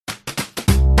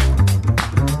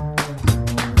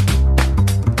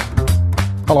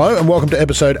Hello and welcome to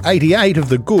episode 88 of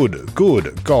the Good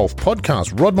Golf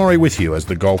Podcast. Rod Murray with you as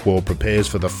the golf world prepares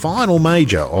for the final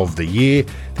major of the year,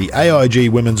 the AIG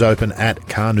Women's Open at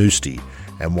Carnoustie.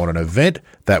 And what an event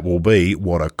that will be,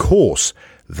 what a course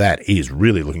that is.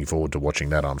 Really looking forward to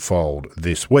watching that unfold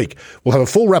this week. We'll have a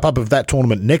full wrap-up of that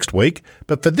tournament next week,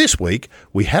 but for this week,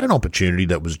 we had an opportunity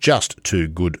that was just too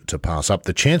good to pass up,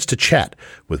 the chance to chat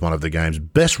with one of the game's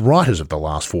best writers of the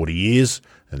last 40 years,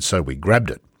 and so we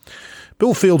grabbed it.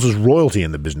 Bill Fields is royalty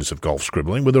in the business of golf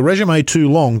scribbling, with a resume too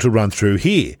long to run through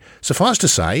here. Suffice to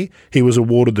say, he was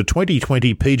awarded the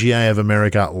 2020 PGA of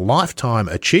America Lifetime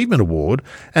Achievement Award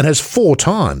and has 4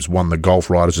 times won the Golf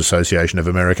Writers Association of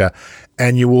America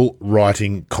Annual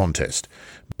Writing Contest.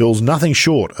 Bill's nothing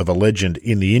short of a legend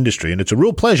in the industry, and it's a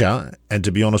real pleasure, and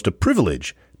to be honest, a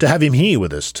privilege, to have him here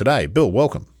with us today. Bill,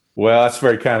 welcome. Well, that's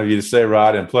very kind of you to say,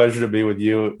 Rod, and pleasure to be with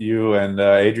you and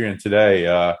Adrian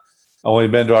today. Only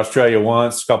been to Australia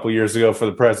once, a couple of years ago for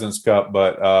the President's Cup,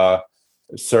 but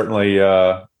certainly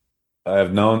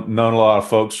I've known a lot of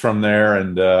folks from there,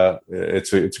 and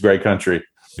it's a great country.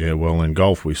 Yeah, well, in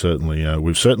golf, we've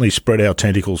certainly spread our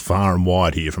tentacles far and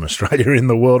wide here from Australia in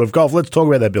the world of golf. Let's talk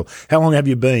about that, Bill. How long have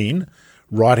you been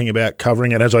writing about,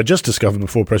 covering it, as I just discovered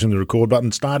before pressing the record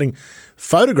button, starting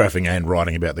photographing and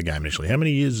writing about the game initially? How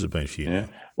many years has it been for you? Yeah.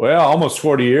 Well, almost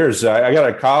 40 years. I got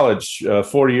out of college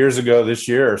 40 years ago this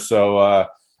year, so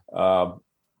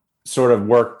sort of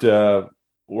worked in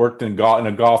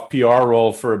a golf PR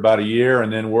role for about a year,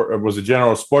 and then was a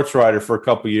general sports writer for a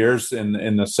couple of years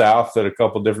in the South at a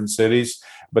couple of different cities.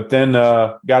 But then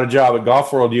got a job at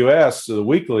Golf World US, the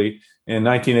weekly, in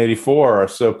 1984.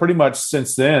 So pretty much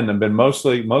since then, I've been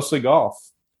mostly golf.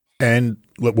 And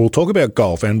look, we'll talk about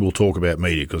golf and we'll talk about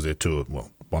media because they're two.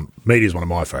 Media is one of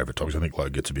my favourite topics. I think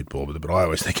Logue gets a bit bored with it, but I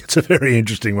always think it's a very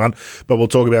interesting one. But we'll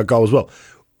talk about golf as well.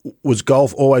 Was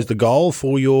golf always the goal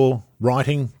for your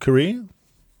writing career?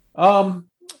 I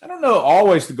don't know,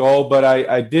 always the goal, but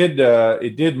I did.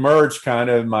 It did merge kind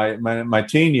of my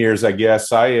teen years, I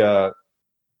guess. I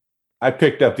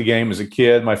picked up the game as a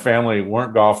kid. My family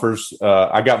weren't golfers.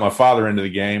 I got my father into the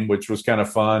game, which was kind of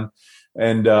fun,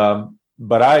 and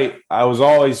but I was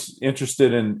always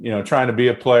interested in trying to be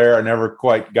a player. I never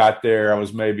quite got there. I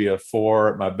was maybe a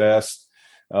 4 at my best.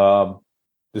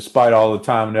 Despite all the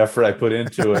time and effort I put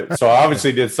into it. So I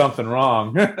obviously did something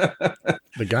wrong.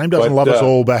 The game doesn't love us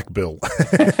all back, Bill.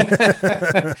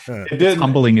 It's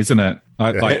humbling, isn't it?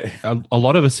 A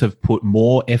lot of us have put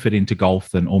more effort into golf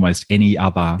than almost any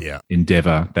other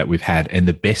endeavor that we've had. And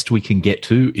the best we can get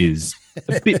to is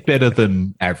a bit better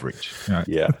than average. Right?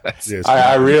 Yeah.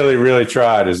 I really, really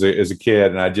tried as a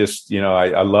kid. And I just,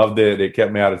 I loved it. It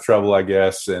kept me out of trouble, I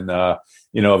guess. And,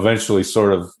 eventually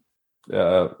sort of,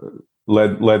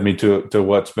 led me to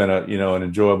what's been an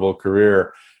enjoyable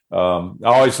career. I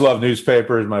always loved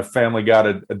newspapers. My family got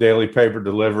a daily paper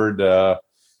delivered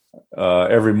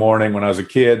every morning when I was a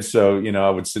kid. So I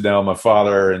would sit down with my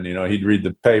father, and he'd read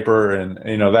the paper, and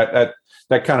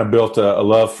that kind of built a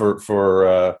love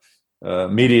for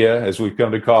media, as we've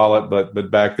come to call it. But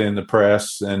back then, the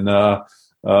press, and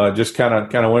just kind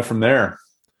of went from there.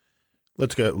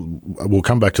 Let's go. We'll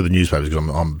come back to the newspapers because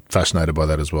I'm fascinated by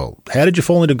that as well. How did you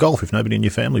fall into golf if nobody in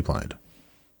your family played?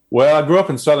 Well, I grew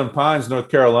up in Southern Pines, North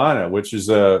Carolina, which is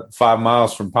 5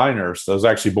 miles from Pinehurst. I was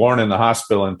actually born in the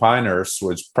hospital in Pinehurst,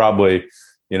 which is probably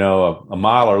a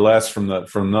mile or less from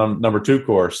number 2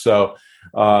 course. So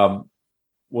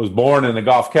was born in the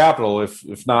golf capital,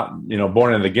 if not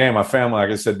born in the game. My family,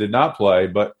 like I said, did not play,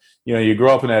 but you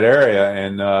grow up in that area,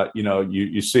 and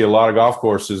you see a lot of golf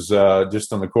courses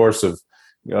just on the course of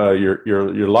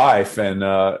your life, and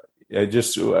it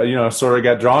just sort of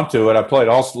got drawn to it. I played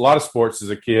a lot of sports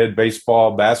as a kid: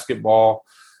 baseball, basketball.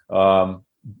 Our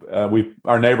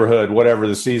neighborhood, whatever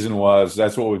the season was,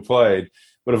 that's what we played.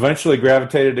 But eventually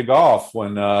gravitated to golf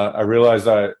when I realized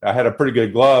I had a pretty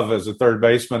good glove as a third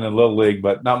baseman in Little League,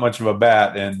 but not much of a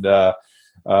bat, and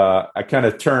I kind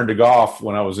of turned to golf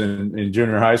when I was in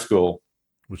junior high school.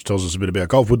 Which tells us a bit about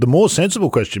golf. Would the more sensible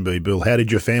question be, Bill, how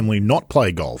did your family not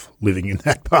play golf living in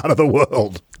that part of the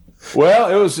world?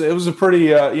 Well, it was a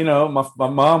pretty, my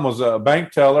mom was a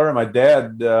bank teller, and my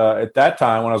dad, at that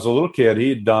time, when I was a little kid, he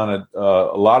had done a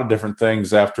lot of different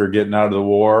things after getting out of the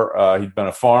war. He'd been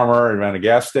a farmer. He ran a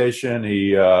gas station.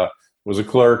 He was a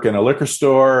clerk in a liquor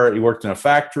store. He worked in a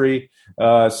factory.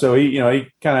 So he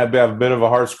kind of had a bit of a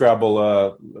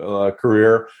hardscrabble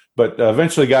career, but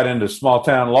eventually got into small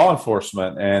town law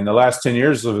enforcement. And the last 10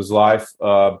 years of his life,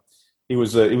 he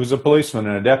was a policeman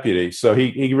and a deputy. So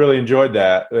he really enjoyed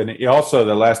that. And he also,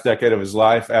 the last decade of his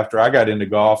life, after I got into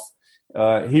golf,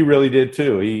 he really did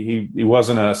too. He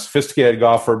wasn't a sophisticated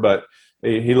golfer, but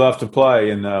he loved to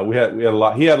play, and we had a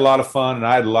lot. He had a lot of fun, and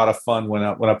I had a lot of fun when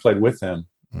I played with him.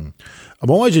 I'm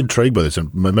always intrigued by this,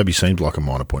 and maybe seems like a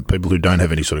minor point. People who don't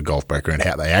have any sort of golf background,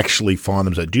 how they actually find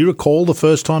themselves. Do you recall the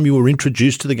first time you were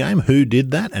introduced to the game? Who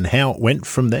did that, and how it went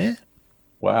from there?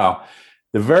 Wow,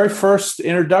 the very first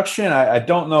introduction. I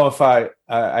don't know if I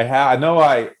know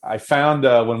I found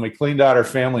when we cleaned out our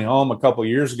family home a couple of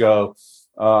years ago.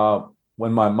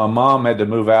 When my mom had to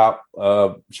move out,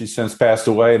 she's since passed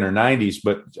away in her 90s,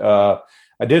 but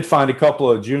I did find a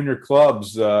couple of junior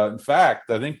clubs. In fact,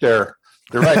 I think they're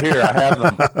right here. I have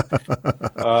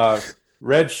them.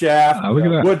 Red shaft,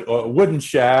 wooden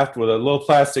shaft with a little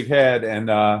plastic head, and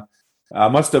I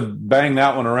must have banged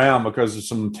that one around because of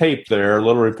some tape there, a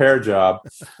little repair job.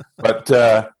 But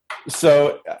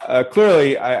so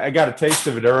clearly, I got a taste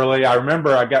of it early. I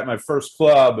remember I got my first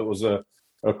club. It was a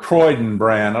Croydon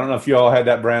brand. I don't know if you all had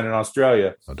that brand in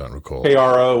Australia. I don't recall.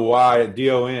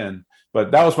 Kroydon.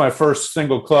 But that was my first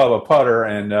single club, a putter,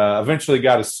 and eventually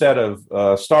got a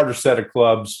starter set of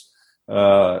clubs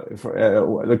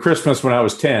for the Christmas when I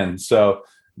was 10. So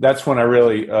that's when I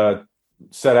really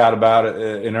set out about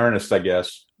it in earnest, I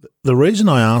guess. The reason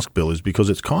I ask, Bill, is because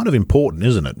it's kind of important,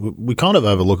 isn't it? We kind of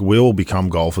overlook. We all become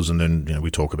golfers, and then we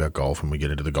talk about golf, and we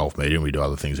get into the golf media, and we do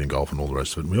other things in golf, and all the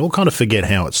rest of it. And we all kind of forget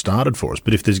how it started for us.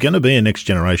 But if there's going to be a next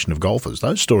generation of golfers,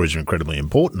 those stories are incredibly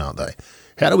important, aren't they?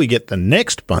 How do we get the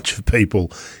next bunch of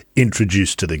people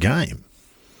introduced to the game?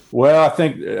 Well, I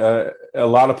think a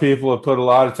lot of people have put a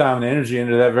lot of time and energy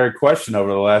into that very question over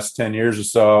the last 10 years or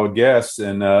so, I would guess,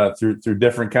 and through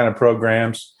different kind of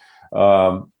programs.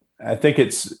 I think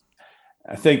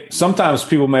sometimes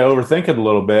people may overthink it a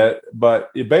little bit, but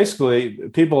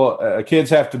kids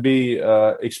have to be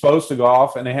exposed to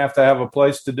golf, and they have to have a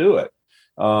place to do it.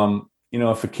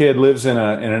 If a kid lives in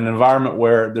an environment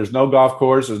where there's no golf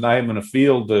course, there's not even a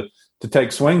field to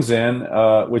take swings in,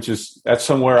 that's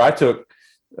somewhere I took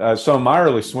some of my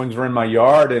early swings were in my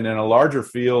yard, and in a larger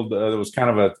field that was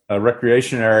kind of a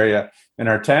recreation area in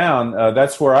our town.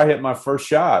 That's where I hit my first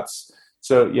shots.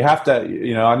 So you have to,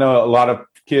 I know a lot of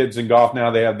kids in golf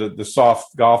now, they have the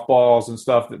soft golf balls and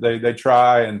stuff that they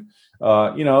try. And,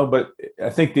 but I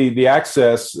think the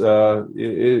access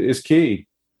is key.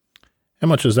 How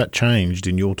much has that changed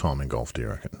in your time in golf, do you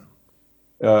reckon?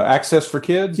 Access for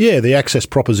kids? Yeah, the access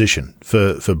proposition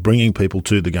for bringing people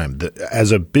to the game.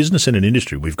 As a business and an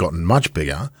industry, we've gotten much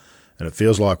bigger, and it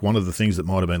feels like one of the things that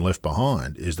might have been left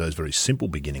behind is those very simple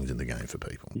beginnings in the game for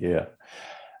people. Yeah.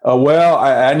 Well,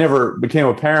 I never became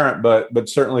a parent, but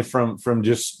certainly from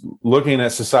just looking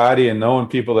at society and knowing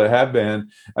people that have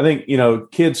been, I think,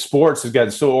 kids sports has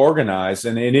gotten so organized,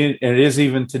 and it is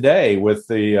even today with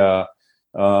the,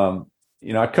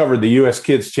 I covered the U.S.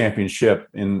 Kids Championship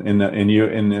in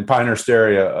the Pinehurst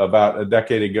area about a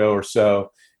decade ago or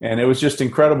so, and it was just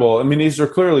incredible. I mean, these are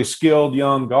clearly skilled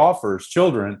young golfers,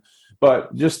 children,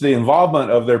 but just the involvement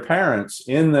of their parents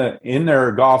in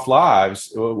their golf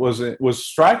lives was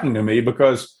striking to me,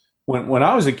 because when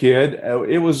I was a kid,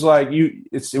 it was like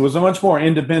it was a much more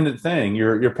independent thing.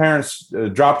 Your parents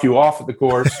dropped you off at the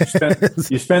course,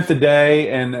 you spent the day,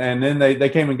 and then they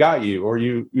came and got you, or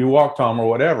you walked home or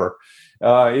whatever.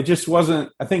 It just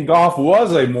wasn't. I think golf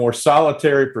was a more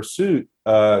solitary pursuit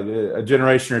a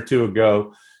generation or two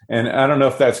ago. And I don't know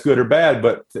if that's good or bad,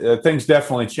 but things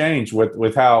definitely change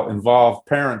with how involved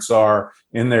parents are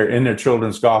in their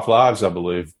children's golf lives, I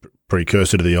believe.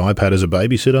 Precursor to the iPad as a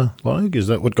babysitter, like, is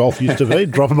that what golf used to be?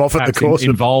 Drop them off at the course.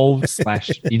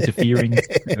 Involved/interfering.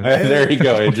 There you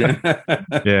go, Adrian.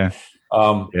 Yeah.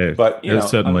 But it was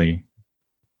certainly.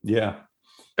 Yeah.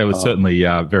 It was certainly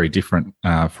very different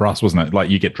for us, wasn't it? Like,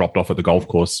 you get dropped off at the golf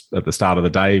course at the start of the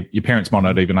day. Your parents might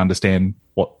not even understand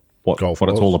what it's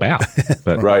all about.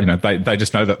 But, right. They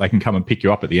just know that they can come and pick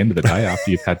you up at the end of the day after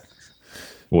you've had,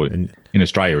 or in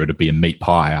Australia, it'd be a meat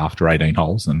pie after 18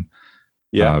 holes and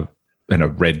a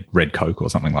red Coke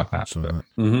or something like that.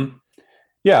 Mm-hmm.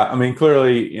 Yeah. I mean,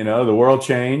 clearly, the world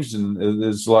changed, and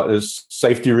there's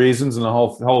safety reasons and the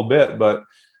whole bit, but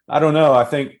I don't know. I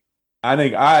think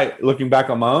looking back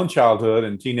on my own childhood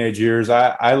and teenage years,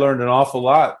 I learned an awful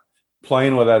lot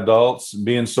playing with adults,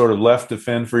 being sort of left to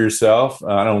fend for yourself.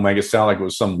 I don't make it sound like it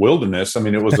was some wilderness. I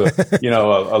mean, it was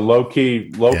a low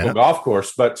key local golf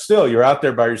course, but still, you're out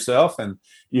there by yourself, and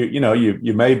you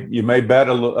may bet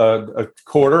a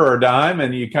quarter or a dime,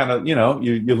 and you kind of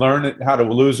you learn how to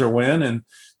lose or win, and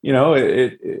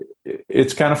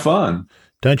it's kind of fun.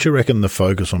 Don't you reckon the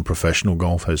focus on professional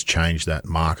golf has changed that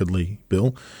markedly,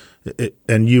 Bill?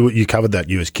 And you covered that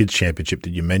US Kids Championship that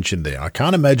you mentioned there. I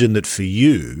can't imagine that for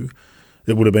you,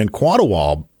 it would have been quite a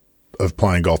while of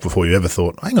playing golf before you ever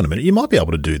thought, hang on a minute, you might be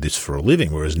able to do this for a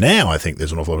living. Whereas now I think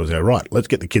there's an awful lot of people who go, right, let's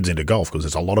get the kids into golf because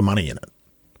there's a lot of money in it.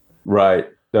 Right.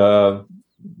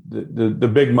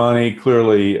 The big money,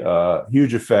 clearly,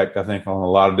 huge effect, I think, on a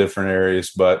lot of different areas.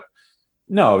 But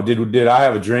no, did I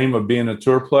have a dream of being a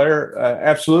tour player?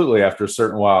 Absolutely. After a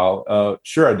certain while,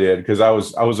 sure I did, because I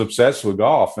was obsessed with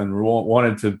golf and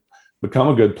wanted to become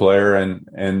a good player,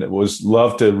 and was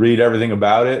loved to read everything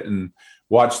about it and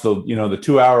watch the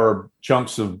 2-hour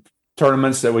chunks of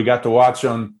tournaments that we got to watch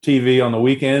on TV on the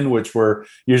weekend, which were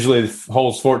usually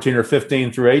holes 14 or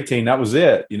 15 through 18. That was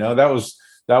it.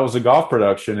 That was a golf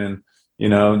production. And,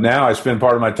 now I spend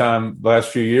part of my time the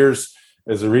last few years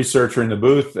as a researcher in the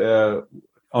booth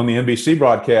on the NBC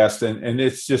broadcast.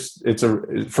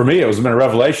 And for me, it was been a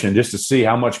revelation just to see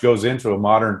how much goes into a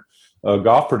modern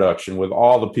golf production with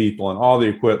all the people and all the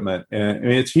equipment. And I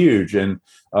mean, it's huge. And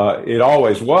it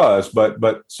always was,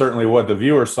 but certainly what the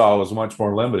viewer saw was much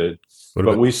more limited.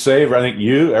 But we savor, I think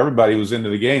everybody who was into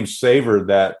the game savored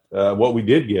that, what we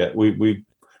did get. We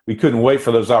couldn't wait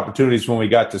for those opportunities when we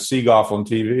got to see golf on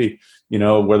TV,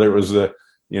 whether it was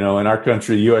in our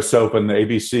country, US Open, the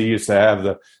ABC used to have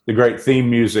the great theme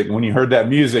music. And when you heard that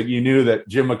music, you knew that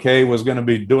Jim McKay was going to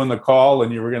be doing the call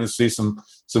and you were going to see some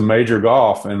major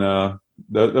golf. And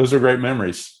those are great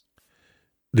memories.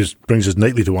 This brings us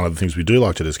neatly to one of the things we do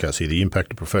like to discuss here, the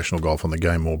impact of professional golf on the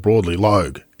game more broadly.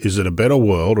 Logue, is it a better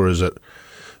world, or is it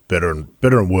better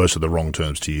and worse are the wrong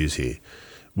terms to use here?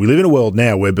 We live in a world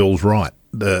now where Bill's right.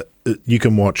 You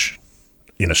can watch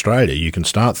in Australia, you can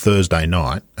start Thursday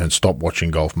night and stop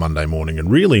watching golf Monday morning and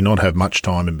really not have much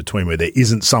time in between where there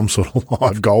isn't some sort of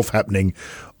live golf happening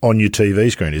on your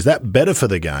TV screen. Is that better for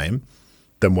the game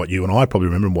than what you and I probably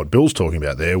remember and what Bill's talking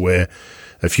about there, where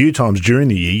a few times during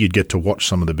the year you'd get to watch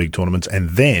some of the big tournaments, and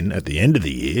then at the end of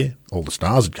the year, all the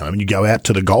stars would come and you go out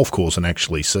to the golf course and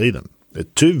actually see them? They're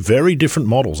two very different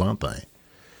models, aren't they?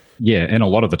 Yeah, and a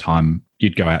lot of the time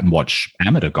you'd go out and watch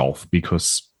amateur golf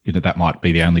because that might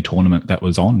be the only tournament that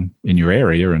was on in your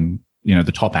area, and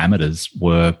the top amateurs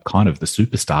were kind of the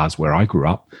superstars where I grew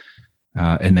up,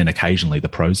 and then occasionally the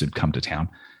pros would come to town.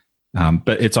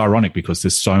 But it's ironic because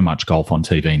there's so much golf on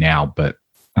TV now, but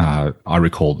I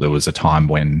recall there was a time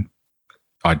when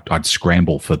I'd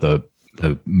scramble for the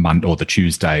Monday or the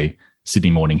Tuesday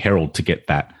Sydney Morning Herald to get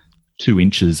that 2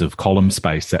 inches of column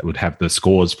space that would have the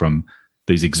scores from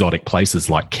these exotic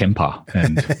places like Kemper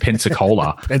and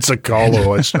Pensacola.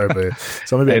 Pensacola, it's so bad.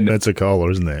 Something about Pensacola,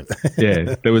 isn't there?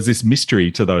 Yeah, there was this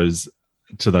mystery to those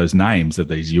names of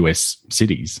these US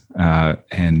cities,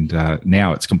 and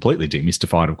now it's completely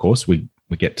demystified. Of course, we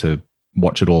get to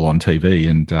watch it all on TV,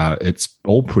 and it's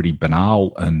all pretty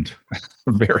banal and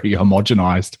very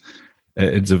homogenized.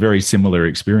 It's a very similar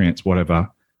experience, whatever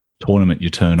tournament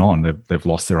you turn on. They've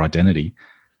lost their identity.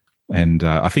 And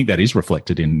I think that is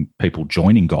reflected in people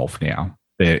joining golf now.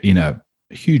 They're in a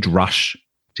huge rush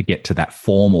to get to that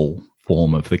formal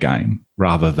form of the game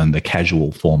rather than the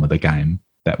casual form of the game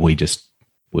that we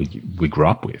grew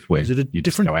up with, where you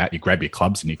just go out, you grab your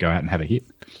clubs and you go out and have a hit.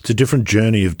 It's a different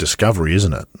journey of discovery,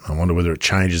 isn't it? I wonder whether it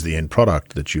changes the end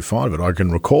product that you find of it. I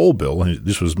can recall, Bill, and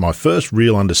this was my first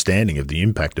real understanding of the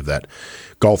impact of that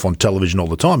golf on television all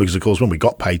the time, because, of course, when we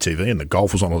got pay TV and the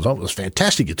golf was on all the time, it was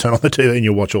fantastic. You turn on the TV and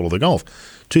you watch all of the golf.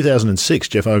 2006,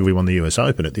 Jeff Ogilvy won the US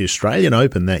Open. At the Australian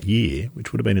Open that year,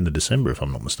 which would have been in the December, if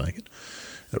I'm not mistaken,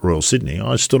 at Royal Sydney,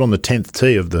 I stood on the 10th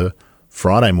tee of the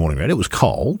Friday morning round. It was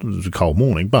cold. It was a cold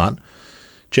morning, but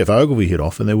Jeff Ogilvy hit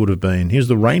off, and there would have been, he was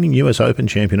the reigning US Open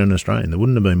champion in Australia, and there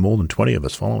wouldn't have been more than 20 of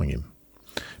us following him.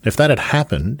 And if that had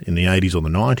happened in the 80s or the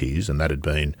 90s, and that had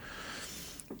been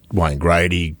Wayne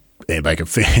Grady, Ian Baker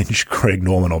Finch, Greg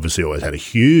Norman obviously always had a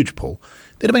huge pull,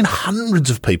 there'd have been hundreds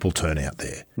of people turn out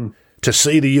there to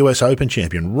see the US Open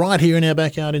champion right here in our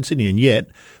backyard in Sydney. And yet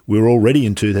we were already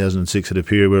in 2006 at a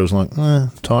period where it was like,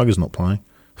 Tiger's not playing,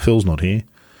 Phil's not here.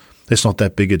 It's not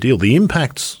that big a deal. The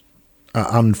impacts are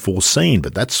unforeseen,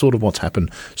 but that's sort of what's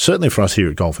happened, certainly for us here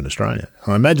at Golf in Australia.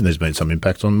 I imagine there's been some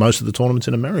impact on most of the tournaments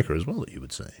in America as well that you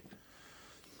would see.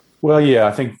 Well, yeah,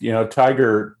 I think,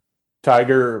 Tiger,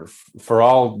 for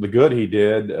all the good he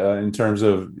did in terms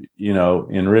of,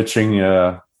 enriching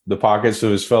the pockets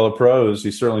of his fellow pros,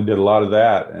 he certainly did a lot of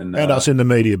that. And us in the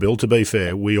media, Bill, to be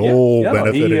fair, we all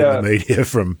benefited in the media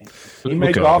from...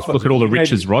 Look at all the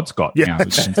riches Rod's got. Yeah,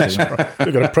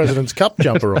 we've got a President's Cup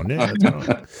jumper on. Yeah,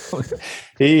 that's right.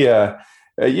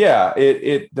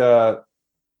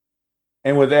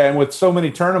 And with so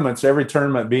many tournaments, every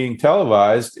tournament being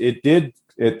televised, it did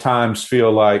at times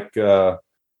feel like,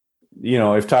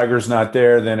 if Tiger's not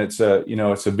there, then it's a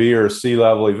B or a C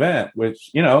level event,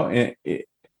 which,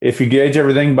 if you gauge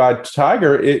everything by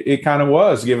Tiger, it kind of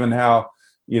was, given how,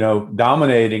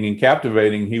 dominating and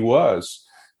captivating he was.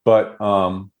 But,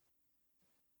 I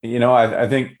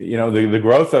think, the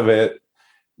growth of it,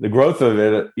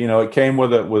 it came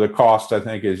with a cost, I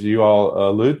think, as you all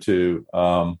allude to.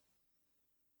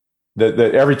 That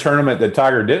every tournament that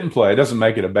Tiger didn't play doesn't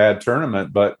make it a bad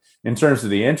tournament, but in terms of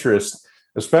the interest,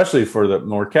 especially for the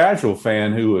more casual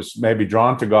fan who was maybe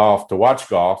drawn to golf to watch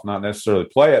golf, not necessarily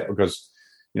play it, because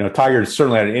Tiger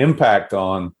certainly had an impact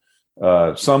on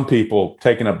some people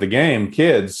taking up the game,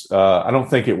 kids. I don't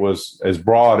think it was as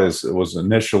broad as it was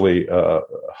initially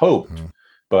hoped. Mm-hmm.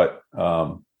 But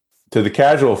to the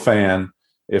casual fan,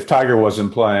 if Tiger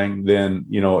wasn't playing, then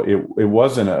it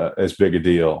wasn't as big a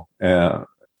deal.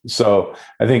 So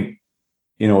I think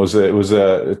it was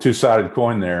a two-sided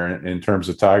coin there in terms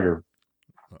of Tiger.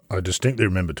 I distinctly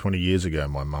remember 20 years ago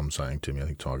my mum saying to me, I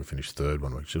think Tiger finished third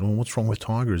one week. She said, "Oh, what's wrong with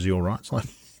Tiger? Is he all right?" It's like,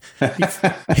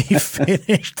 he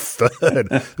finished third.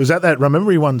 Was that?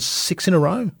 Remember he won 6 in a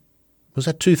row? Was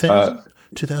that 2000?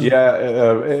 2000? Yeah,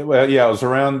 it was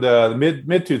around mid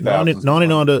 2000s.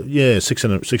 99 6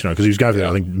 in a row, because he was going for that.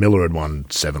 I think Miller had won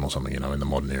 7 or something, in the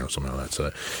modern era or something like that.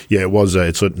 So yeah, it was.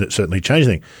 It certainly changed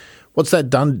things. What's that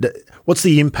done? What's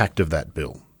the impact of that,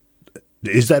 Bill?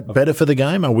 Is that better for the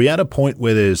game? Are we at a point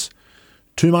where there's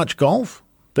too much golf?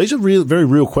 These are very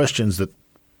real questions that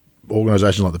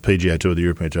organisations like the PGA Tour, the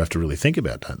European Tour have to really think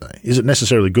about, don't they? Is it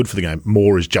necessarily good for the game?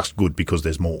 More is just good because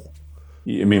there's more.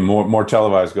 You mean more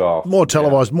televised golf? More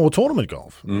televised, more tournament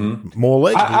golf, more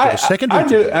legs. I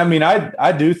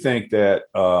do think that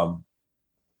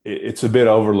it's a bit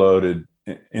overloaded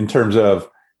in terms of,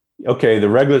 okay, the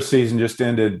regular season just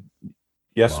ended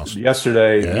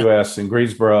yesterday, U.S. in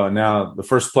Greensboro, and now the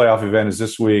first playoff event is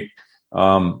this week.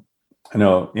 I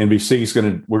know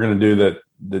NBC we're gonna do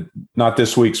the not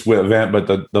this week's event, but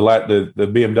the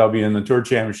BMW and the Tour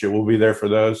Championship. We'll be there for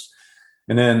those,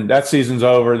 and then that season's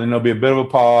over. Then there'll be a bit of a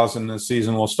pause, and the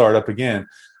season will start up again.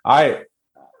 I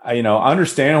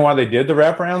understand why they did the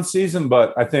wraparound season,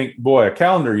 but I think, boy, a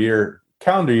calendar year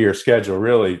schedule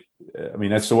really. I mean,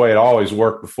 that's the way it always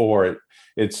worked before.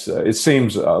 It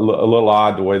seems a little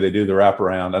odd the way they do the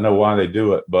wraparound. I know why they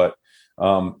do it, but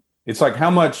it's like how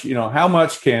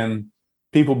much can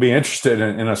people be interested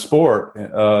in a sport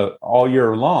all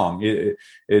year long?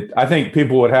 I think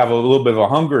people would have a little bit of a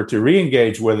hunger to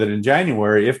re-engage with it in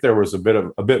January if there was a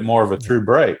bit more of a true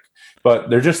break, but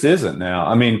there just isn't now.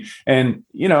 I mean, and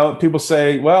people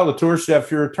say, well, the tour should have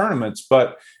fewer tournaments,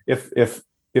 but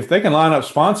if they can line up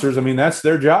sponsors, I mean, that's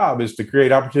their job, is to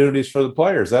create opportunities for the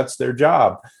players. That's their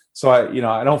job. So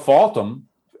I don't fault them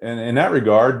in that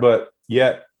regard, but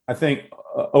yet I think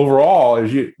overall,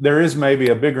 there is maybe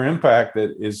a bigger impact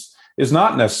that is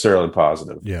not necessarily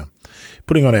positive. Yeah.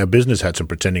 Putting on our business hats and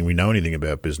pretending we know anything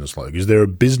about business, is there a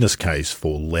business case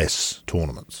for less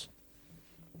tournaments?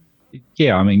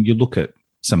 Yeah, I mean, you look at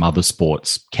some other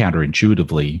sports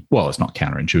counterintuitively. Well, it's not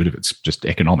counterintuitive. It's just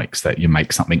economics, that you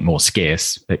make something more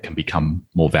scarce that can become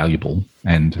more valuable.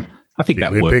 And I think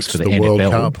that works for the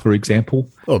NFL, for example.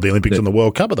 Well, the Olympics and the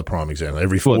World Cup are the prime example.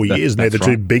 Every 4 years, they're the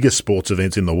two biggest sports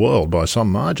events in the world by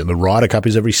some margin. The Ryder Cup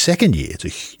is every second year.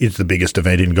 It's the biggest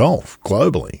event in golf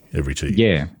globally every 2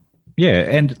 years. Yeah.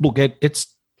 And look,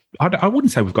 I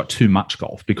wouldn't say we've got too much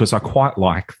golf, because I quite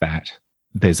like that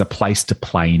there's a place to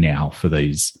play now for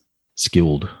these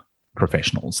skilled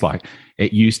professionals. Like,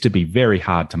 it used to be very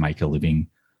hard to make a living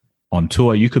on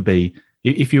tour. You could be,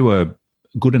 if you were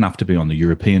good enough to be on the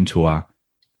European Tour,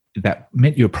 that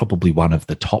meant you're probably one of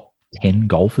the top 10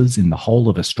 golfers in the whole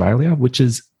of Australia, which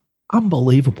is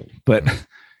unbelievable. But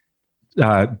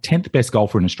 10th best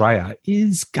golfer in Australia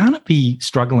is going to be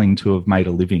struggling to have made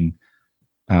a living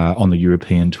on the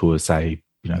European Tour, say,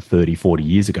 30, 40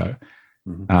 years ago.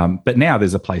 Mm-hmm. But now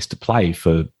there's a place to play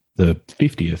for the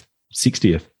 50th,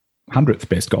 60th, 100th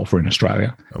best golfer in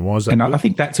Australia. And why is that? And I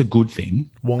think that's a good thing.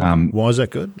 Why is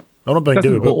that good? I'm not being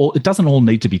good, but it doesn't all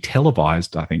need to be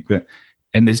televised, I think.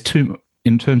 And there's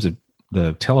in terms of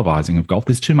the televising of golf,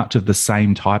 there's too much of the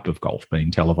same type of golf being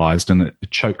televised, and it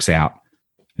chokes out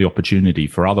the opportunity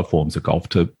for other forms of golf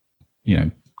to,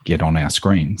 get on our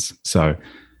screens. So,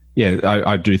 yeah,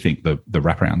 I do think the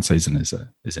wraparound season is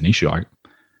an issue.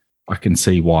 I can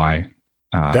see why.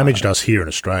 Damaged us here in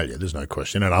Australia, there's no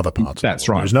question, and other parts of the world. That's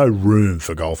right. There's no room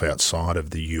for golf outside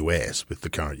of the US with the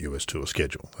current US Tour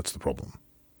schedule. That's the problem.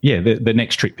 Yeah, the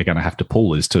next trick they're going to have to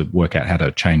pull is to work out how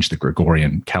to change the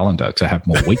Gregorian calendar to have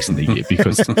more weeks in the year,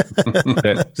 because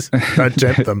don't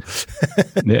tempt them.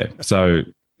 Yeah, so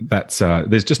that's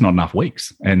there's just not enough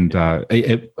weeks, and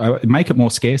make it more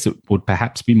scarce. It would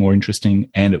perhaps be more interesting,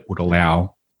 and it would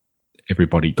allow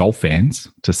everybody, golf fans,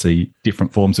 to see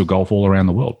different forms of golf all around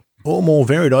the world. Or more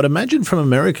varied. I'd imagine from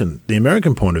the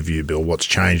American point of view, Bill, what's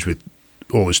changed with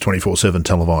all this 24/7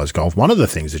 televised golf. One of the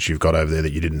things that you've got over there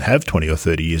that you didn't have 20 or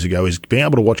 30 years ago is being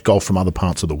able to watch golf from other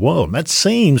parts of the world. And that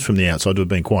seems from the outside to have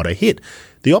been quite a hit.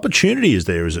 The opportunity is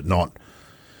there, is it not,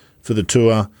 for the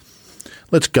tour?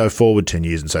 Let's go forward 10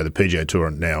 years and say the PGA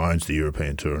Tour now owns the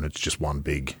European Tour and it's just one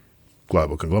big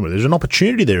global conglomerate. There's an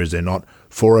opportunity there, is there not,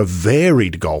 for a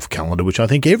varied golf calendar, which I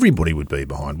think everybody would be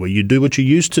behind, where you do what you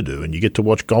used to do and you get to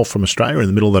watch golf from Australia in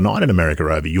the middle of the night in America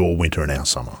over your winter and our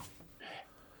summer.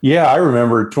 Yeah, I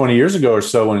remember 20 years ago or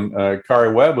so when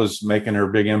Kari Webb was making her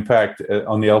big impact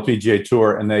on the LPGA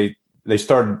Tour, and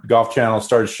Golf Channel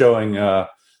started showing a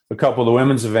couple of the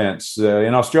women's events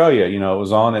in Australia. You know, it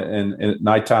was on at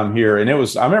nighttime here, and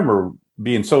I remember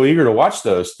being so eager to watch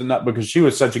those, not because she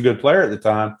was such a good player at the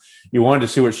time. You wanted to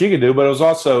see what she could do, but it was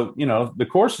also, you know, the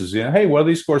courses. You know, hey, what do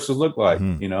these courses look like?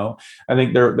 Mm-hmm. You know, I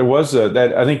think there was that.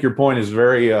 I think your point is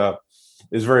very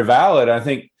valid. I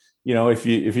think, you know, if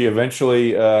you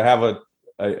eventually have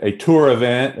a tour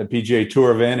event, a PGA Tour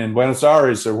event in Buenos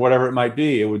Aires or whatever it might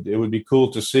be, it would be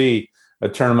cool to see a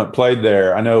tournament played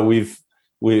there. I know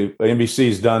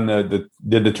NBC's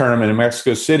did the tournament in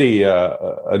Mexico City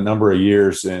a number of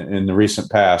years in the recent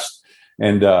past,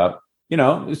 and you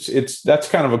know, that's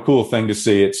kind of a cool thing to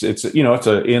see. It's you know, it's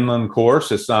an inland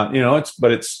course. It's not, you know,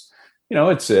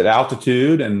 it's at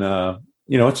altitude, and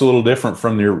you know, it's a little different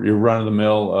from your run of the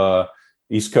mill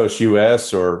East Coast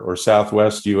U.S. or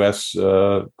Southwest U.S.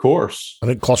 Course. I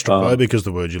think claustrophobic is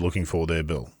the word you're looking for there,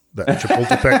 Bill. That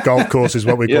Chapultepec golf course is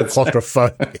what we call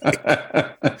claustrophobic.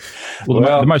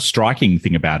 Well, the most striking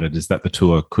thing about it is that the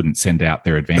tour couldn't send out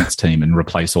their advanced team and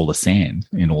replace all the sand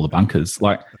in all the bunkers.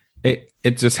 Like,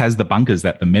 it just has the bunkers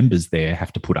that the members there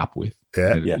have to put up with.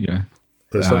 Yeah. You know.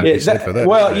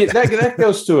 That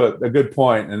goes to a good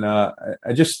point. And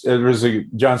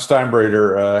John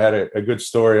Steinbreeder had a good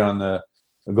story on the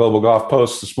Global Golf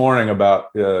Post this morning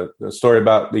about the story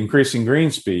about the increasing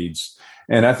green speeds.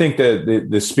 And I think that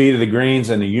the speed of the greens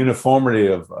and the uniformity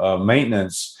of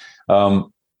maintenance,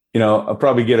 you know, I'll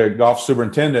probably get a golf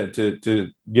superintendent to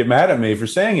get mad at me for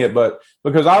saying it, but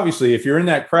because obviously if you're in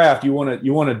that craft, you want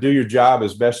to do your job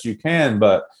as best you can.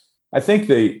 But I think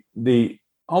the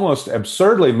almost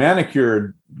absurdly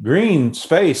manicured green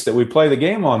space that we play the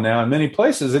game on now in many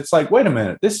places, it's like, wait a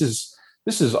minute, this is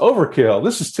overkill.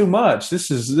 This is too much.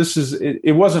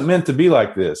 It wasn't meant to be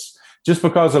like this. Just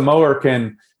because a mower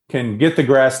can get the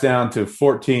grass down to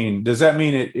 14, does that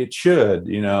mean it should?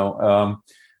 You know,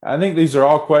 I think these are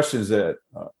all questions that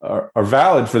are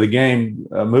valid for the game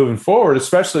moving forward,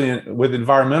 especially with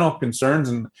environmental concerns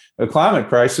and the climate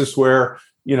crisis, where,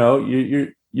 you know,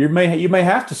 you may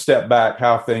have to step back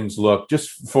how things look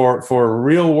just for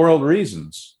real world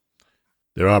reasons.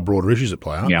 There are broader issues at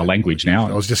play, aren't there? Our language now.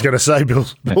 I was just going to say,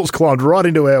 Bill's climbed right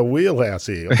into our wheelhouse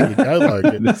here. Off you go,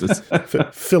 Logan.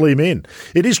 Fill him in.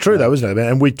 It is true, though, isn't it?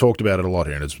 And we talked about it a lot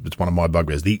here, and it's one of my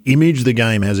bugbears. The image the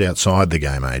game has outside the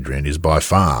game, Adrian, is by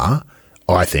far,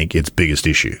 I think, its biggest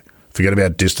issue. Forget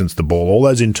about distance, the ball. All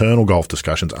those internal golf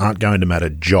discussions aren't going to matter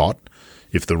jot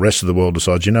if the rest of the world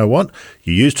decides, you know what,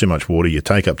 you use too much water, you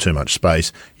take up too much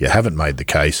space, you haven't made the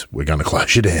case, we're going to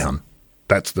close you down.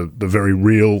 That's the very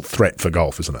real threat for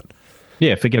golf, isn't it?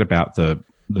 Yeah, forget about the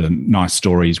nice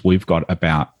stories we've got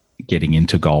about getting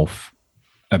into golf,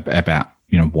 about,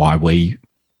 you know, why we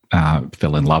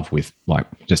fell in love with, like,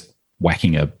 just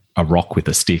whacking a rock with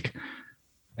a stick,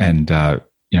 and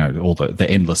you know, all the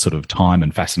endless sort of time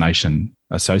and fascination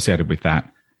associated with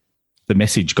that. The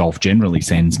message golf generally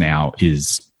sends now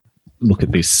is, look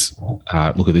at this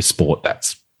sport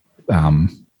that's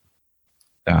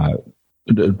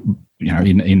you know,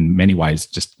 in many ways,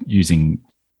 just using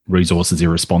resources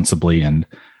irresponsibly and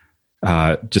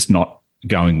just not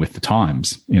going with the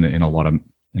times in a lot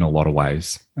of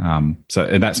ways. So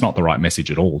and that's not the right message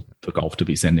at all for golf to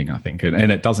be sending, I think,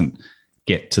 and it doesn't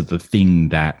get to the thing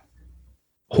that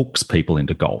hooks people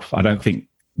into golf. I don't think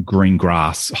green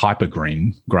grass, hyper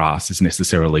green grass, is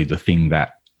necessarily the thing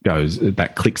that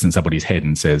clicks in somebody's head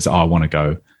and says, oh, I want to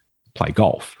go play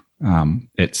golf.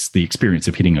 It's the experience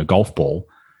of hitting a golf ball.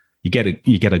 You get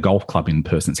a golf club in a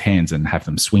person's hands and have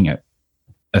them swing it.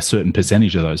 A certain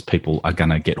percentage of those people are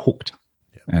going to get hooked.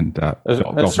 And a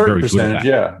certain percentage,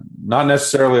 yeah, not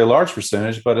necessarily a large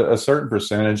percentage, but a certain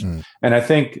percentage. And I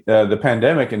think the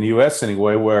pandemic in the U.S.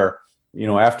 anyway, where, you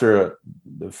know, after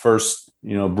the first,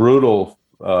 you know, brutal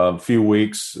few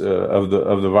weeks of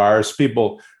the virus,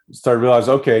 people started to realize,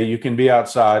 okay, you can be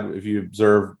outside if you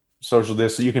observe social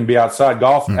distance. You can be outside.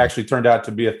 Golf actually turned out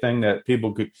to be a thing that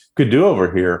people could do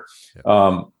over here.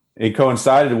 it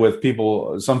coincided with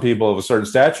some people of a certain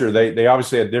stature. They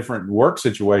obviously had different work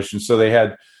situations, so they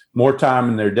had more time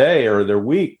in their day or their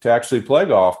week to actually play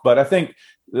golf. But I think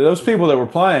those people that were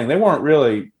playing, they weren't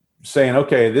really saying,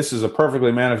 okay, this is a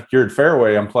perfectly manicured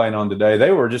fairway I'm playing on today.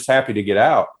 They were just happy to get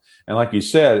out. And like you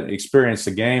said, experience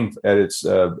the game at its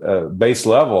base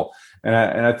level. And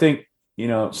I think,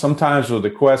 sometimes with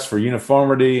the quest for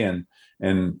uniformity and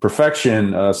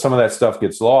perfection, some of that stuff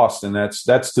gets lost, and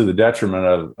that's to the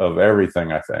detriment of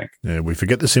everything, I think. Yeah, we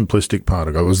forget the simplistic part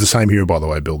of it. It was the same here, by the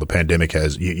way, Bill. The pandemic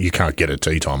has you can't get a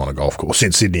tee time on a golf course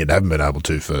in Sydney, and haven't been able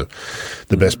to for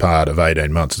the best part of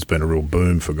 18 months. It's been a real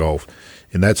boom for golf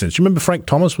in that sense. You remember Frank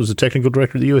Thomas was the technical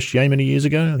director of the USGA many years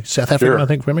ago, South African, I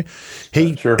think, for me.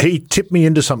 He tipped me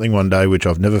into something one day, which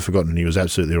I've never forgotten, and he was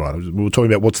absolutely right. We were talking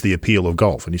about what's the appeal of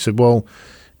golf, and he said, well,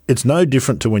 it's no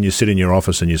different to when you sit in your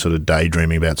office and you're sort of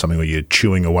daydreaming about something, or you're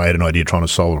chewing away at an idea trying to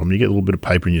solve it. You get a little bit of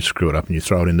paper and you screw it up and you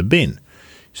throw it in the bin.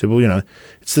 He said, well,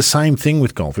 it's the same thing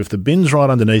with golf. If the bin's right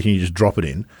underneath and you just drop it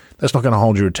in, that's not going to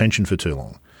hold your attention for too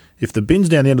long. If the bin's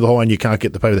down the end of the hole and you can't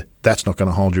get the paper, that's not going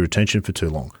to hold your attention for too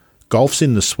long. Golf's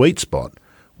in the sweet spot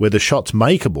where the shot's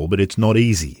makeable, but it's not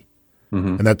easy.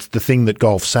 Mm-hmm. And that's the thing that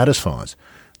golf satisfies.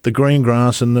 The green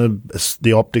grass and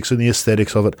the optics and the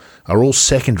aesthetics of it are all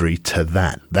secondary to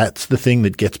that. That's the thing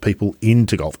that gets people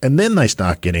into golf. And then they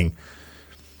start getting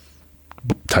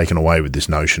taken away with this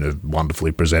notion of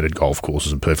wonderfully presented golf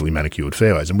courses and perfectly manicured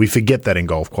fairways. And we forget that in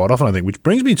golf quite often, I think, which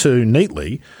brings me to,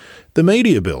 neatly, the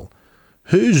media bill.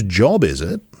 Whose job is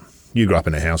it? You grew up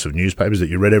in a house of newspapers that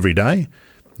you read every day.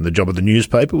 And the job of the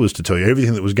newspaper was to tell you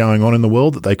everything that was going on in the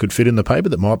world that they could fit in the paper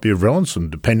that might be of relevance,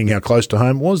 and depending how close to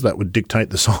home it was, that would dictate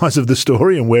the size of the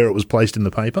story and where it was placed in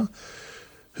the paper.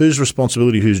 Whose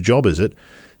responsibility, whose job is it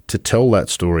to tell that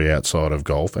story outside of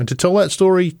golf and to tell that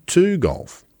story to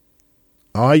golf?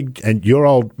 I and your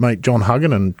old mate John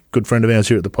Huggan, and good friend of ours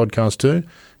here at the podcast too,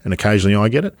 and occasionally I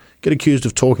get accused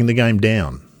of talking the game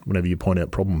down whenever you point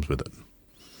out problems with it.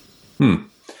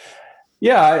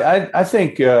 Yeah, I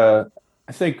think the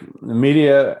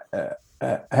media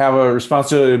have a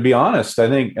responsibility to be honest. I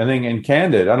think, and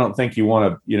candid. I don't think you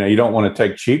want to, you don't want to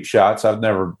take cheap shots. I've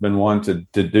never been one to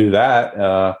do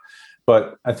that.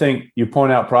 But I think you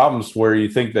point out problems where you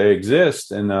think they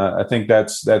exist, and I think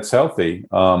that's healthy.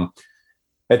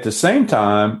 At the same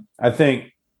time, I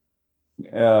think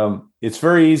it's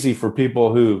very easy for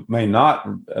people who may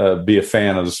not be a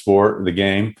fan of the sport, the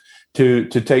game, to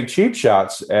take cheap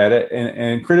shots at it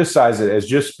and criticize it as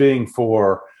just being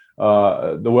for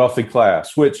the wealthy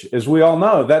class, which, as we all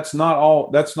know, that's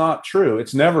not true.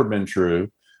 It's never been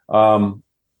true. Golf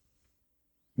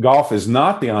is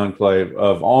not the enclave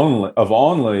of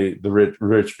only the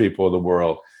rich people of the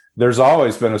world. There's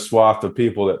always been a swath of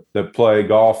people that play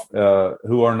golf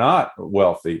who are not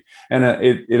wealthy, and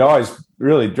it always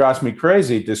really drives me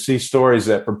crazy to see stories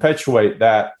that perpetuate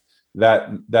that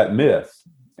myth.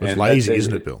 It's lazy,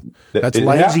 isn't it, Bill? That's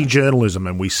lazy journalism,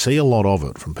 and we see a lot of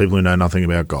it from people who know nothing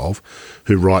about golf,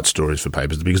 who write stories for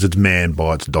papers because it's man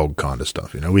bites dog kind of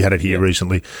stuff. We had it here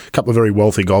recently. A couple of very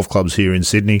wealthy golf clubs here in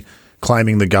Sydney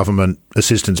claiming the government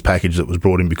assistance package that was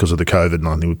brought in because of the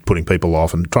COVID-19, putting people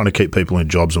off and trying to keep people in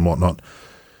jobs and whatnot.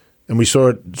 And we saw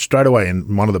it straight away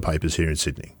in one of the papers here in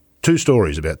Sydney. 2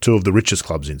 stories about 2 of the richest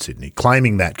clubs in Sydney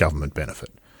claiming that government benefit.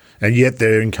 And yet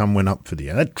their income went up for the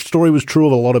year. That story was true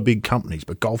of a lot of big companies,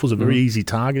 but golf was a very easy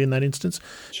target in that instance.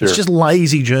 Sure. It's just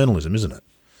lazy journalism, isn't it?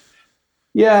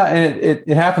 Yeah, and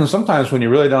it happens sometimes when you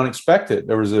really don't expect it.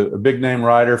 There was a big name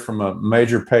writer from a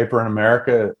major paper in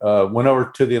America went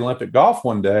over to the Olympic golf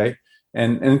one day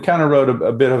and kind of wrote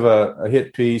a bit of a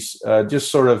hit piece, just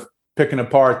sort of picking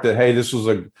apart that, hey, this was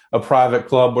a private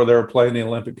club where they were playing the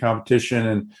Olympic competition.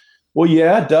 And well,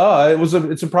 yeah, duh.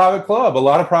 It's a private club. A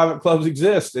lot of private clubs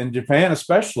exist in Japan,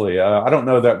 especially. I don't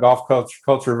know that golf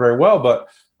culture very well, but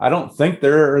I don't think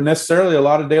there are necessarily a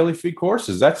lot of daily fee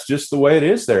courses. That's just the way it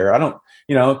is there. I don't,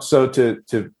 so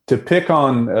to pick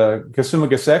on Kasuma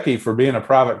Gaseki for being a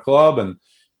private club and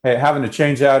having to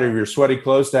change out of your sweaty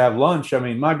clothes to have lunch. I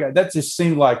mean, my God, that just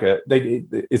seemed like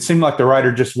it seemed like the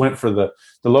writer just went for the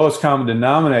lowest common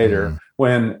denominator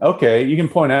when, okay, you can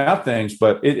point out things,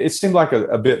 but it seemed like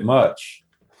a bit much.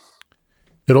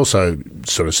 It also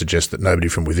sort of suggests that nobody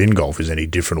from within golf is any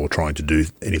different or trying to do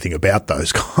anything about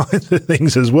those kinds of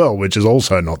things as well, which is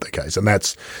also not the case. And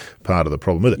that's part of the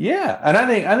problem with it. Yeah. And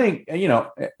I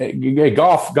think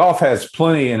golf has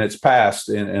plenty in its past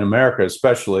in America,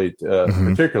 especially,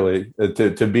 particularly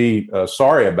to be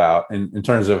sorry about in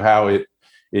terms of how it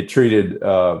treated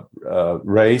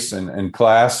race and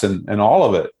class and all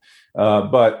of it.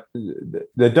 But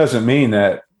that doesn't mean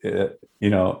that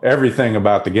everything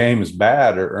about the game is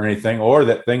bad or anything, or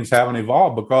that things haven't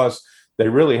evolved, because they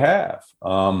really have.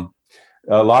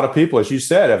 A lot of people, as you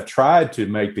said, have tried to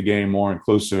make the game more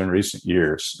inclusive in recent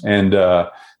years, and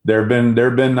there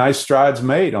have been nice strides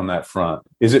made on that front.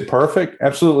 Is it perfect?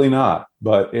 Absolutely not.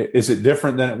 But is it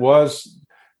different than it was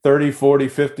 30, 40,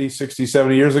 50, 60,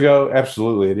 70 years ago?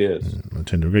 Absolutely it is. I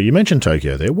tend to agree. You mentioned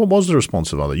Tokyo there. What was the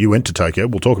response of others? You went to Tokyo.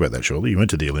 We'll talk about that shortly. You went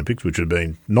to the Olympics, which had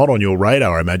been not on your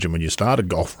radar, I imagine, when you started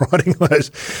golf riding those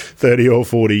 30 or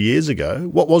 40 years ago.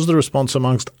 What was the response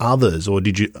amongst others? Or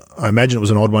did you – I imagine it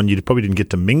was an odd one. You probably didn't get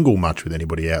to mingle much with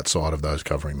anybody outside of those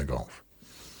covering the golf.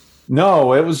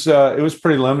 No, it was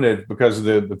pretty limited because of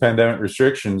the pandemic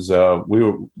restrictions.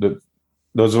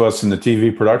 Those of us in the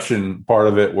TV production part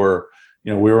of it were –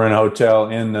 we were in a hotel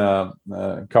in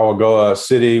Kawagoe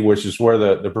City, which is where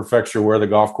the prefecture where the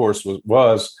golf course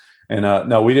was. And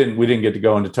no, we didn't get to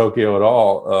go into Tokyo at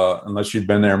all unless you'd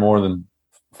been there more than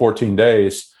 14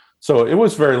 days. So it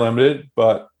was very limited,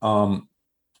 but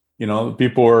the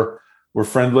people were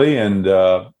friendly, and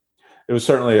it was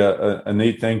certainly a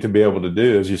neat thing to be able to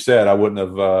do. As you said, I wouldn't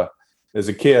have. As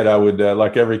a kid, I would,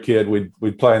 like every kid,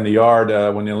 we'd play in the yard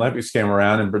when the Olympics came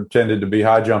around and pretended to be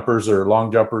high jumpers or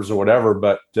long jumpers or whatever.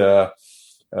 But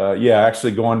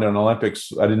actually going to an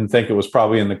Olympics, I didn't think it was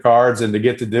probably in the cards. And to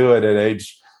get to do it at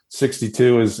age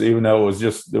 62 even though it was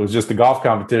just a golf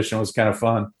competition, was kind of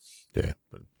fun. Yeah,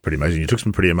 pretty amazing. You took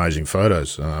some pretty amazing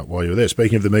photos while you were there.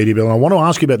 Speaking of the media, Bill, and I want to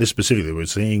ask you about this specifically. We're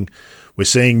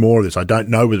seeing more of this. I don't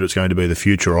know whether it's going to be the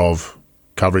future of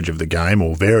coverage of the game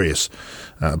or various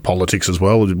politics as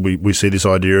well. We see this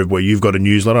idea of where you've got a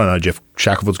newsletter. I know Jeff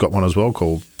Shackelford's got one as well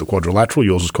called The Quadrilateral.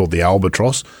 Yours is called The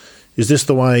Albatross. Is this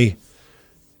the way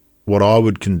what I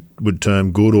would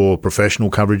term good or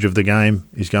professional coverage of the game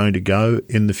is going to go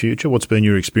in the future? What's been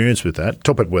your experience with that?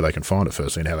 Talk about where they can find it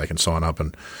firstly and how they can sign up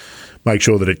and make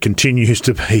sure that it continues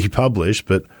to be published.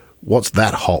 But what's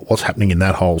happening in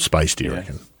that whole space, do you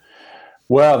reckon?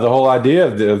 Well, the whole idea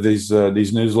of these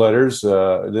newsletters,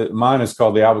 mine is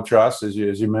called The Albatross, as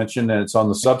you mentioned, and it's on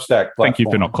the Substack platform. Thank you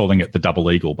for not calling it the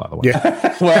Double Eagle, by the way.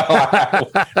 Yeah.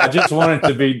 Well, I just wanted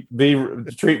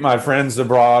to treat my friends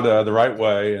abroad the right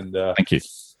way, and thank you.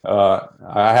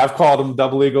 I have called them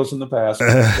Double Eagles in the past,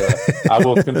 but I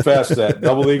will confess that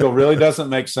Double Eagle really doesn't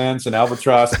make sense, and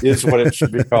Albatross is what it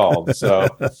should be called. So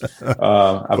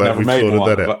I've never made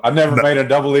one. But I've never made a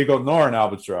Double Eagle nor an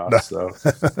Albatross. No. So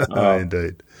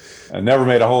Indeed. I never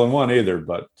made a hole in one either.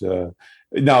 But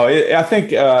I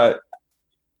think the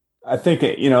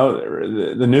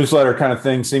newsletter kind of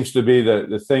thing seems to be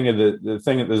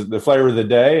the flavor of the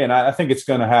day, and I think it's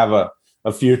going to have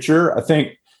a future. I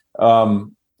think.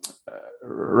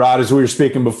 Rod, as we were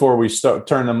speaking before we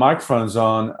turn the microphones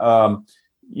on,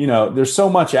 there's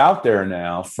so much out there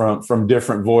now from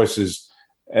different voices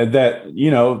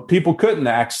that, people couldn't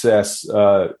access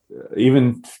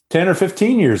even 10 or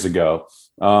 15 years ago.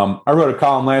 I wrote a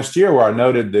column last year where I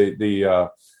noted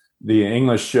the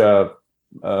English female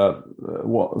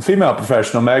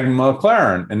professional, Megan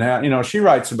McLaren, and how, she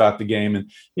writes about the game, and,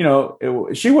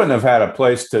 she wouldn't have had a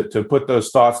place to put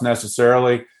those thoughts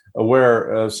necessarily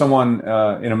where someone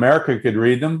in America could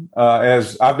read them,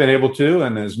 as I've been able to,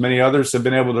 and as many others have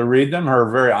been able to read them. Her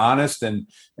very honest and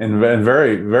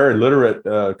very, very literate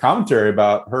commentary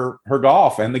about her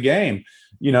golf and the game.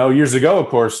 Years ago, of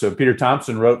course, Peter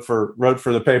Thompson wrote for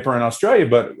the paper in Australia,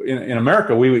 but in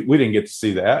America, we didn't get to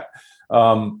see that.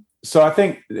 So I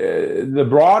think the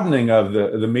broadening of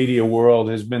the media world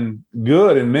has been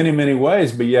good in many, many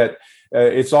ways, but yet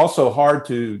it's also hard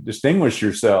to distinguish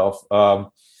yourself.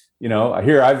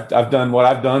 Here I've done what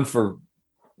I've done for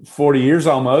 40 years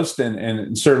almost,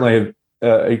 and certainly have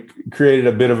created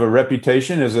a bit of a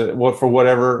reputation for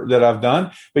whatever that I've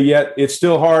done. But yet it's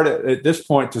still hard at this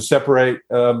point to separate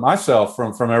myself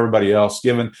from everybody else,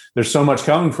 given there's so much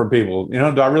coming from people.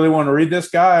 Do I really want to read this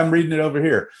guy? I'm reading it over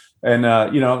here. And,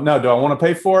 no, do I want to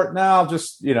pay for it? No, I'll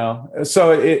just,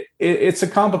 so it's a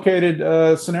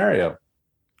complicated scenario.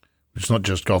 It's not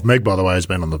just golf. Meg, by the way, has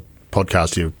been on the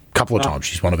podcast here a couple of times.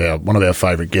 She's one of our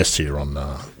favourite guests here on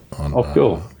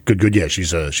cool. Good. Yeah,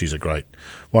 she's a great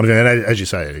one. And as you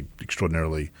say, an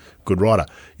extraordinarily good writer.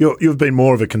 You've been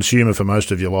more of a consumer for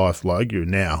most of your life, Logue. You're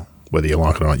now, whether you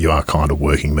like it or not, you are kind of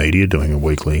working media, doing a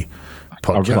weekly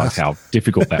podcast. I realise how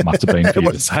difficult that must have been for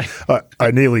you to say.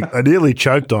 I nearly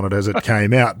choked on it as it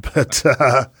came out, but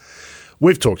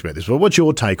we've talked about this. Well, what's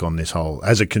your take on this whole,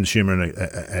 as a consumer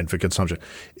and for consumption?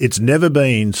 It's never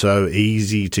been so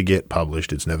easy to get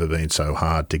published. It's never been so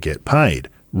hard to get paid.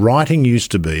 Writing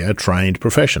used to be a trained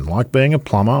profession, like being a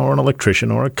plumber or an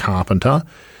electrician or a carpenter.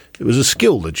 It was a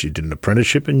skill that you did an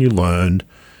apprenticeship and you learned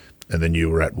and then you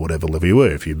were at whatever level you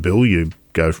were. If you're Bill, you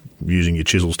go using your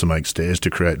chisels to make stairs to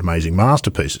create amazing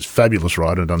masterpieces. Fabulous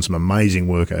writer, done some amazing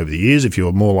work over the years. If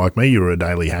you're more like me, you were a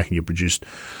daily hack and you produced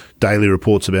daily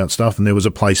reports about stuff, and there was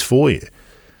a place for you.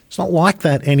 It's not like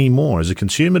that anymore. As a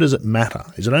consumer, does it matter?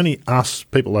 Is it only us,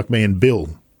 people like me and Bill,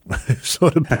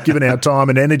 sort of given our time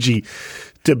and energy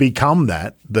to become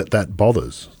that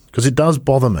bothers? Because it does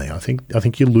bother me. I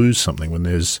think you lose something when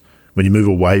you move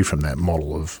away from that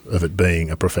model of it being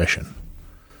a profession.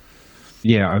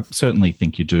 Yeah, I certainly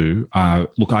think you do.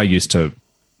 Look, I used to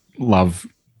love,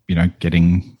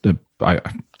 getting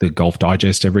the Golf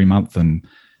Digest every month and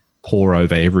pore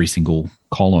over every single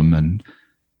column, and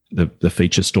the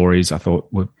feature stories I thought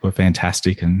were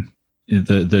fantastic. And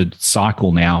the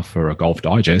cycle now for a Golf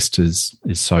Digest is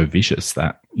so vicious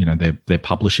that they're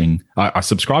publishing. I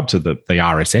subscribe to the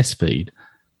RSS feed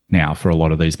now for a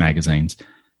lot of these magazines,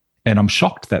 and I'm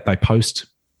shocked that they post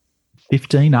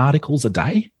 15 articles a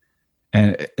day,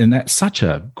 and that's such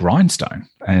a grindstone.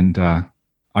 And I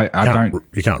don't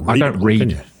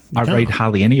read. I read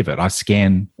hardly any of it. I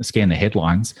scan the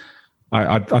headlines.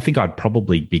 I think I'd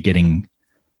probably be getting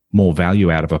more value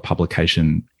out of a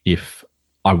publication if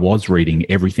I was reading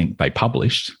everything they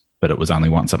published, but it was only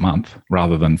once a month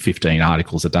rather than 15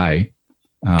 articles a day.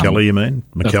 McKellar, you mean?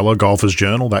 McKellar, Golfers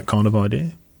Journal, that kind of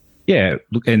idea? Yeah,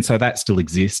 look, and so that still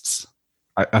exists.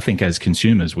 I think as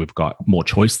consumers, we've got more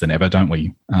choice than ever, don't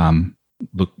we?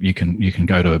 Look, you can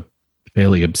go to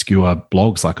fairly obscure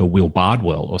blogs like a Will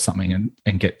Bardwell or something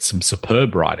and get some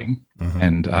superb writing. Mm-hmm.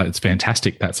 And it's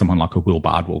fantastic that someone like a Will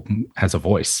Bardwell has a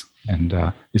voice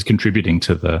and is contributing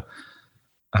to the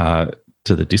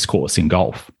discourse in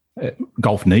golf.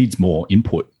 Golf needs more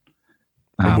input.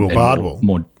 Will Bardwell.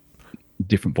 More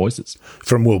different voices.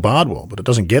 From Will Bardwell, but it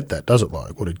doesn't get that, does it?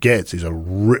 Like, what it gets is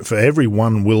for every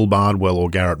one Will Bardwell or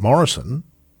Garrett Morrison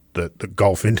that the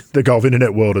golf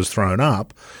internet world has thrown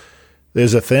up,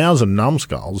 there's 1,000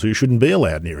 numbskulls who shouldn't be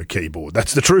allowed near a keyboard.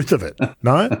 That's the truth of it,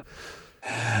 no?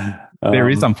 There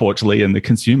is, unfortunately, and the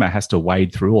consumer has to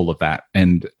wade through all of that,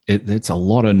 and it's a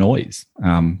lot of noise.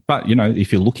 But,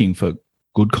 if you're looking for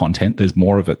good content, there's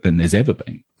more of it than there's ever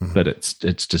been, but it's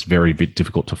just very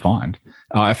difficult to find.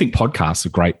 I think podcasts are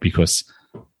great because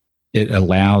it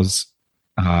allows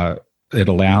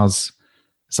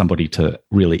somebody to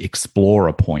really explore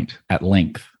a point at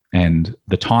length, and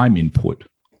the time input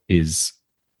is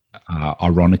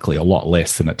ironically a lot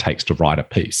less than it takes to write a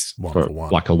piece for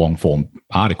like a long form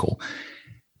article.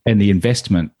 And the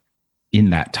investment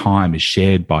in that time is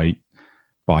shared by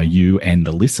you and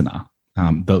the listener.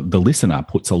 The listener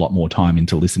puts a lot more time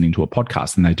into listening to a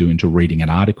podcast than they do into reading an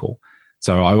article.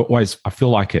 So I feel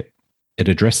like it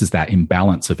addresses that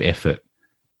imbalance of effort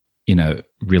in a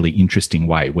really interesting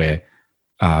way where,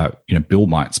 Bill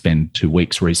might spend 2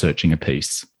 weeks researching a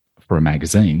piece for a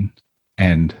magazine,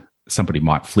 and somebody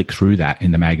might flick through that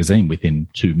in the magazine within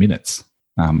 2 minutes.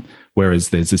 Whereas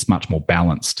there's this much more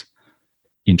balanced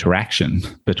interaction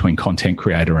between content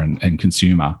creator and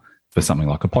consumer for something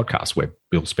like a podcast, where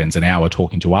Bill spends an hour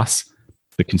talking to us,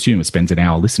 the consumer spends an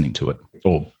hour listening to it,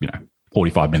 or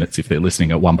 45 minutes if they're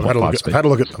listening at 1.5 speed. I've had a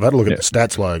look at the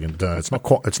stats, Logan.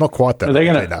 It's not quite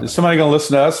that. Is somebody going to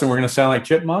listen to us and we're going to sound like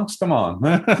chipmunks? Come on.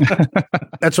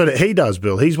 That's what he does,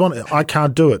 Bill. I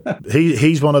can't do it.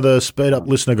 He's one of the speed up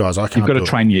listener guys. I can't. You've got to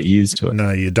train your ears to it.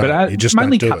 No, you don't. But you just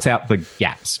mainly don't do cuts out the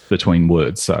gaps between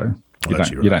words, so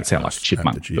you don't sound like a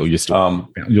chipmunk. You'll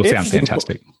sound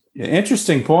fantastic.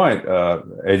 Interesting point,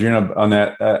 Adrian, on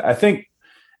that. I think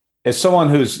as someone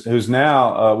who's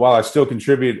now, while I still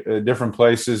contribute at different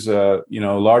places,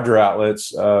 larger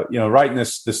outlets, writing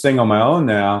this thing on my own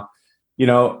now,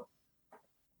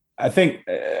 I think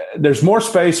there's more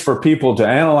space for people to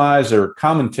analyze or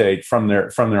commentate from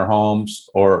their homes,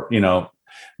 or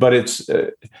but it's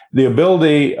the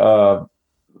ability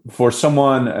for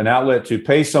an outlet to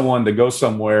pay someone to go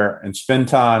somewhere and spend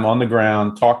time on the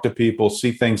ground, talk to people,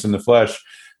 see things in the flesh.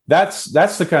 That's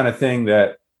the kind of thing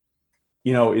that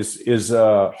is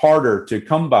harder to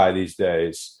come by these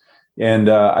days. And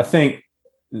I think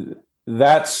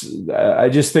I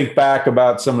just think back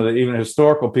about some of the even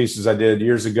historical pieces I did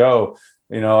years ago.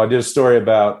 I did a story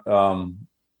about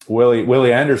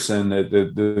Willie Anderson,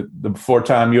 the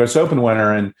 4-time U.S. Open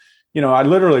winner. And, I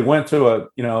literally went to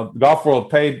Golf World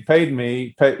paid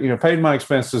my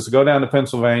expenses to go down to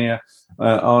Pennsylvania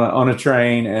on a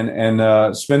train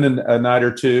and spend a night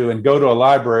or two and go to a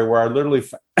library where I literally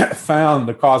found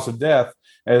the cause of death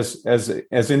as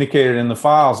indicated in the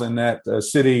files in that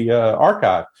city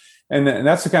archive. And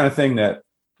that's the kind of thing that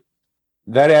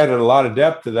added a lot of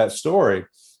depth to that story.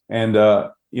 And,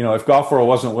 if Golf World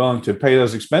wasn't willing to pay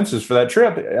those expenses for that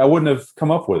trip, I wouldn't have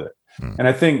come up with it. And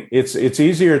I think it's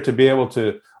easier to be able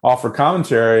to offer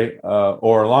commentary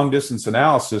or long distance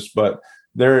analysis, but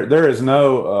there is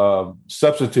no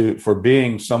substitute for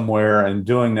being somewhere and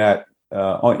doing that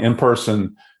in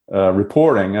person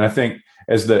reporting. And I think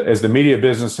as the media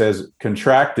business has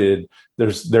contracted,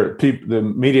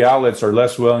 the media outlets are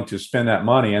less willing to spend that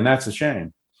money, and that's a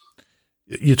shame.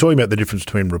 You're talking about the difference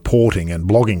between reporting and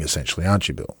blogging, essentially, aren't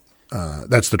you, Bill?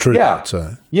 That's the truth.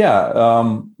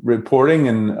 Yeah. Reporting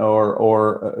and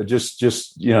or just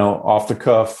off the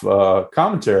cuff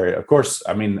commentary. Of course,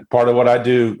 I mean, part of what I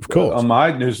do on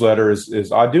my newsletter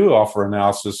is I do offer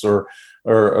analysis or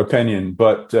opinion,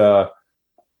 but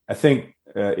I think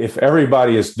if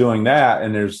everybody is doing that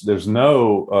and there's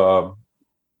no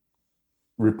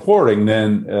reporting,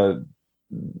 then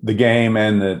the game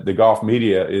and the golf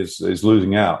media is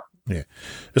losing out. Yeah.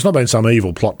 It's not been some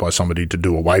evil plot by somebody to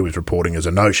do away with reporting as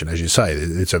a notion. As you say,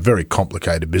 it's a very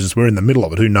complicated business. We're in the middle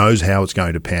of it. Who knows how it's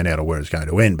going to pan out or where it's going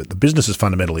to end? But the business has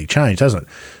fundamentally changed, hasn't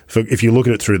it? If you look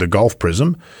at it through the golf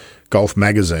prism, golf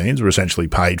magazines were essentially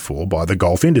paid for by the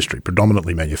golf industry,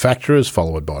 predominantly manufacturers,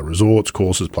 followed by resorts,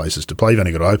 courses, places to play. You've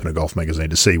only got to open a golf magazine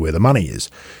to see where the money is.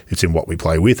 It's in what we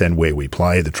play with and where we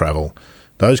play, the travel,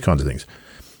 those kinds of things.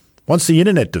 Once the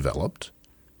internet developed,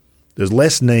 there's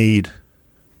less need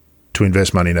to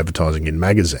invest money in advertising in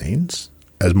magazines.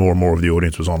 As more and more of the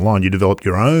audience was online, you developed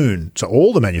your own. So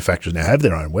all the manufacturers now have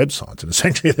their own websites and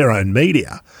essentially their own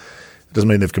media. It doesn't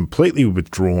mean they've completely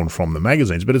withdrawn from the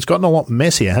magazines, but it's gotten a lot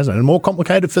messier, hasn't it? And more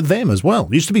complicated for them as well.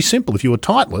 It used to be simple. If you were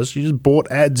Titleist, you just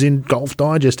bought ads in Golf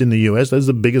Digest in the US. That's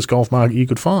the biggest golf market you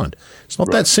could find. It's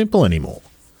not that simple anymore.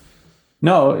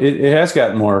 No, it has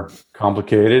gotten more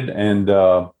complicated. And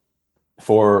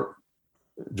for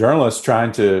journalists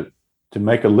trying to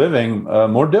make a living,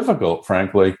 more difficult,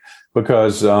 frankly,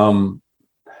 because a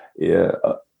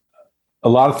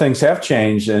lot of things have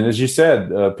changed. And as you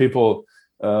said,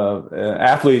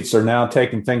 athletes are now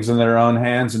taking things in their own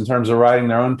hands in terms of writing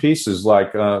their own pieces,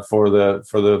 like for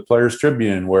the Players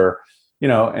Tribune, where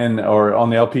or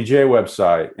on the LPGA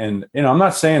website. And I'm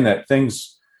not saying that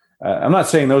things. I'm not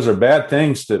saying those are bad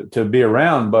things to be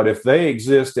around, but if they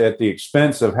exist at the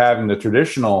expense of having the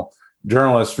traditional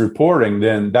journalists reporting,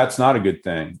 then that's not a good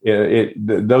thing.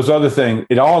 Those other things,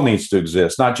 it all needs to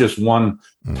exist, not just one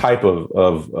type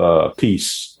of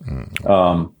piece.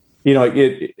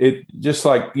 It just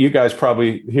like you guys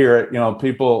probably hear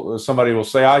it. Somebody will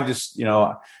say, I just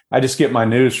get my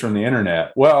news from the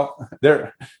internet. Well,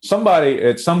 somebody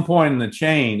at some point in the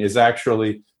chain is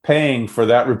actually paying for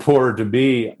that reporter to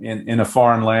be in a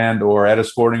foreign land or at a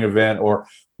sporting event or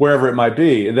wherever it might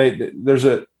be. There's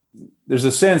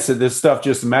a sense that this stuff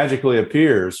just magically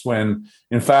appears when,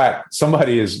 in fact,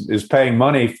 somebody is paying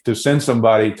money to send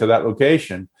somebody to that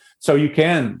location. So you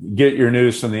can get your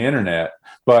news from the internet.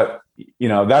 But,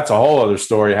 that's a whole other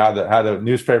story, how the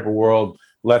newspaper world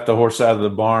let the horse out of the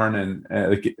barn and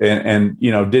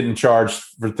didn't charge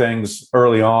for things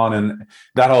early on and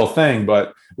that whole thing.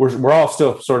 But we're all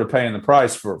still sort of paying the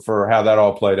price for how that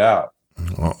all played out.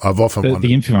 Well, I've often wondered,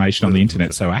 the information on the internet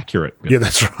is so accurate. Yeah,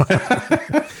 that's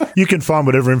right. You can find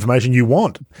whatever information you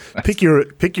want. Pick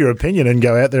your opinion and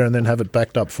go out there and then have it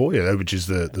backed up for you, which is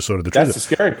the sort of the truth. That's the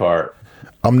scary part.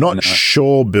 I'm not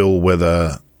sure, Bill,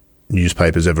 whether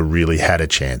newspapers ever really had a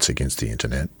chance against the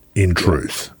internet. In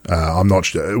truth, I'm not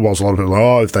sure. Whilst a lot of people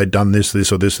are, if they'd done this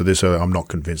or this, I'm not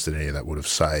convinced that any of that would have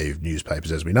saved newspapers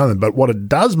as we know them. But what it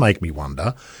does make me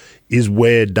wonder is,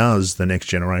 where does the next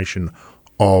generation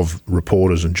of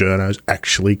reporters and journos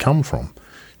actually come from?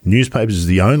 Newspapers is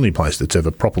the only place that's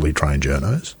ever properly trained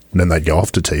journos, and then they go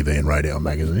off to TV and radio and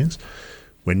magazines.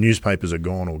 When newspapers are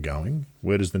gone or going,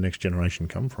 where does the next generation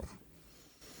come from?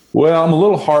 Well, I'm a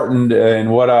little heartened in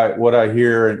what I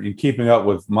hear in keeping up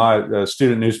with my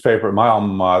student newspaper at my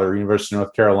alma mater, University of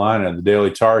North Carolina, the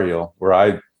Daily Tar Heel, where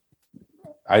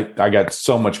I got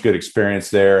so much good experience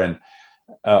there. And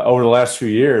over the last few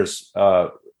years,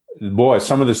 some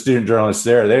of the student journalists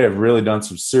there, they have really done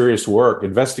some serious work,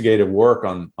 investigative work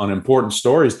on important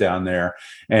stories down there.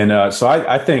 And so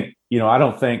I think, I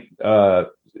don't think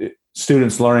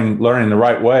students learning the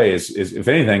right way is, if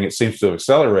anything, it seems to have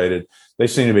accelerated. They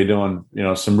seem to be doing,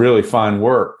 some really fine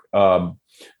work.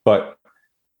 But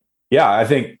yeah, I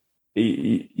think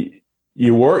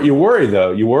you worry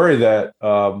though. You worry that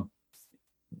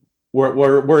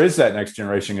where is that next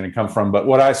generation going to come from? But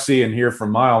what I see and hear from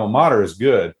my alma mater is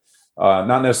good.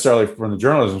 Not necessarily from the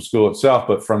journalism school itself,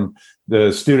 but from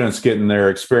the students getting their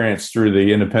experience through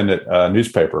the independent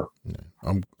newspaper.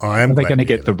 Are they going to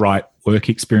get the right work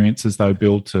experiences though,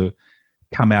 Bill, to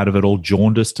come out of it all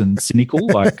jaundiced and cynical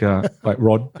like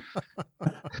Rod?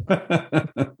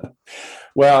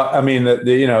 Well, I mean,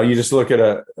 you just look at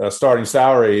a starting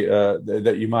salary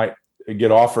that you might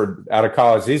get offered out of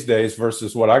college these days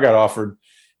versus what I got offered.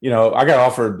 I got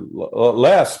offered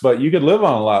less, but you could live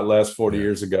on a lot less 40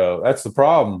 years ago. That's the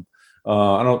problem.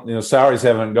 Salaries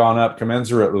haven't gone up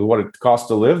commensurate with what it costs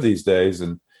to live these days,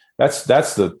 and that's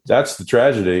the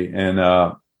tragedy. And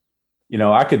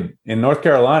I could, in North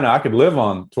Carolina, I could live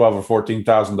on $12,000 or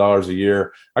 $14,000 a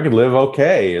year. I could live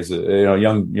okay as a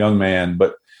young man.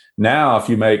 But now, if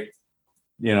you make,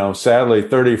 sadly,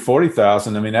 30,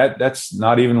 40,000, I mean that's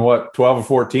not even what 12 or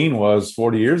 14 was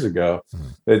 40 years ago.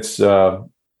 It's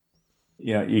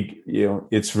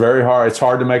it's very hard. It's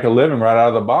hard to make a living right out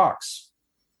of the box.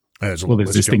 There's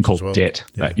this thing called debt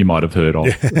that you might have heard of.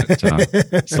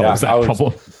 That solves that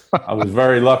problem. I was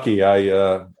very lucky.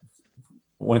 I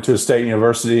went to a state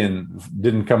university and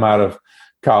didn't come out of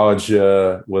college with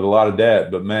a lot of debt.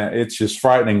 But man, it's just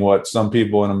frightening what some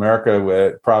people in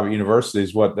America at private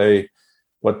universities what they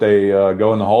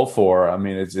go in the hole for. I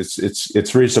mean,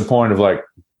 it's reached a point of like,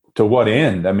 to what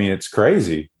end? I mean, it's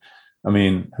crazy. I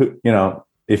mean,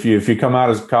 if you come out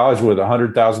of college with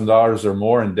 $100,000 or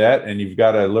more in debt and you've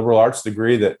got a liberal arts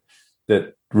degree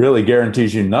that really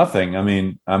guarantees you nothing, I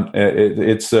mean,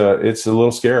 it's a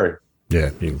little scary.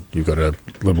 Yeah, you've got a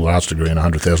liberal arts degree and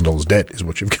 $100,000 debt is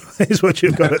what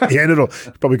you've got at the end of it all.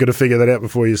 You probably could have figured that out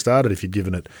before you started if you'd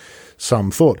given it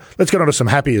some thought. Let's get on to some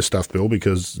happier stuff, Bill,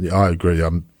 because I agree.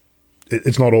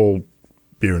 It's not all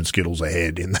beer and Skittles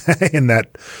ahead in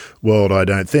that world, I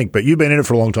don't think. But you've been in it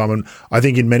for a long time, and I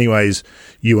think in many ways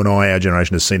you and our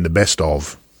generation, has seen the best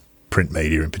of print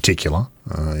media in particular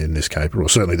in this caper, or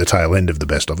certainly the tail end of the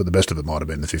best of it. The best of it might have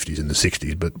been in the 50s and the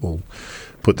 60s, but we'll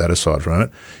put that aside for a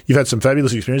moment. You've had some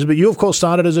fabulous experiences, but you, of course,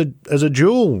 started as a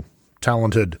dual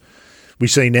talented. We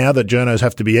see now that journos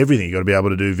have to be everything. You've got to be able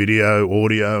to do video,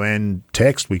 audio, and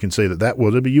text. We can see that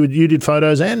was it, but you did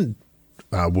photos and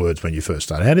words when you first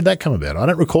started. How did that come about? I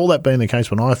don't recall that being the case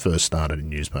when I first started in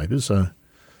newspapers. So,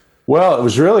 well, it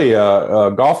was really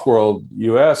Golf World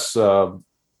US. In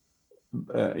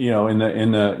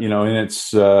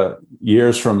its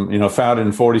years from founded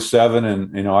in 47,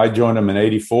 and I joined them in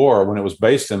 84 when it was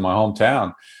based in my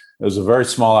hometown. It was a very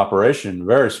small operation,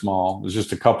 very small. It was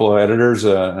just a couple of editors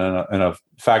and a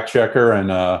fact checker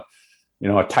and a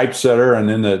typesetter, and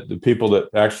then the people that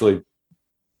actually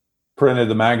printed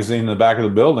the magazine in the back of the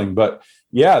building. But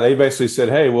yeah, they basically said,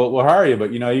 "Hey, we'll hire you,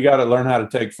 but you got to learn how to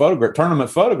take tournament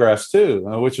photographs too,"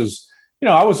 which is,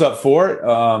 I was up for it.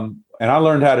 And I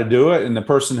learned how to do it. And the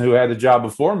person who had the job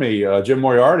before me, Jim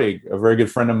Moriarty, a very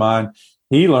good friend of mine,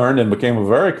 he learned and became a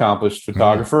very accomplished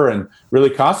photographer and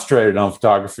really concentrated on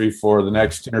photography for the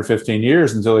next 10 or 15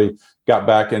 years until he got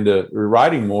back into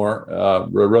writing more.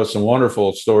 Wrote some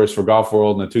wonderful stories for Golf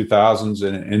World in the 2000s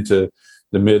and into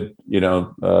the mid,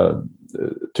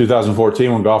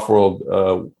 2014 when Golf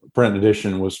World print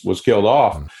edition was killed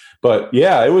off. But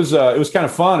yeah, it was kind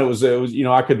of fun. It was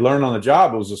I could learn on the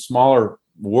job. It was a smaller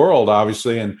world,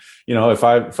 obviously, and if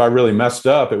I really messed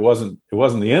up, it wasn't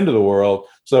the end of the world.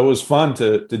 So it was fun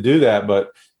to do that, but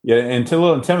yeah, and a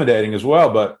little intimidating as well.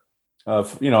 But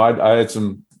I had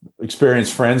some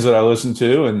experienced friends that I listened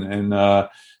to and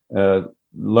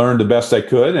learned the best I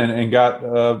could and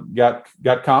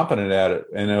got competent at it.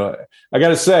 And I got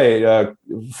to say,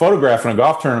 photographing a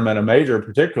golf tournament, a major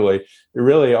particularly, it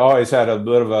really always had a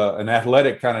bit of an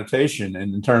athletic connotation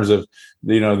in terms of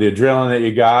the adrenaline that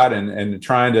you got and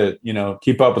trying to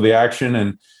keep up with the action.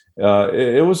 And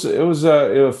it was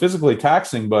physically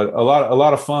taxing, but a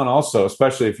lot of fun also,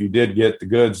 especially if you did get the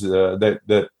goods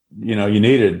that you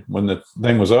needed when the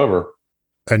thing was over.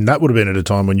 And that would have been at a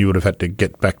time when you would have had to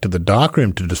get back to the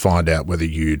darkroom to just find out whether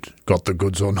you'd got the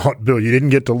goods or not, Bill. You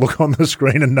didn't get to look on the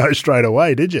screen and know straight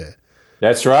away, did you?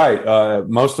 That's right.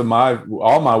 Most of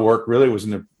all my work really was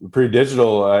in the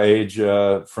pre-digital age,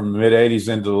 from the mid '80s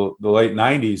into the late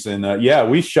 '90s, and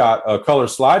we shot a color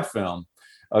slide film.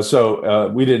 So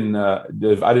we didn't. I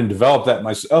didn't develop that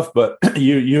myself, but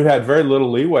you had very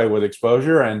little leeway with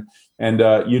exposure, and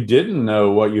you didn't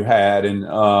know what you had, and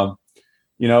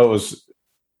it was.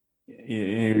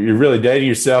 You're really dating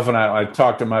yourself. And I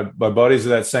talked to my buddies of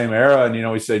that same era,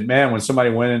 and we said, man, when somebody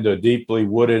went into a deeply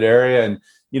wooded area, and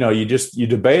you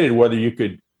debated whether you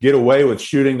could get away with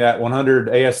shooting that 100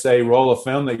 ASA roll of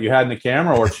film that you had in the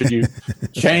camera, or should you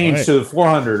change right to the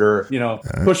 400 or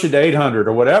push it to 800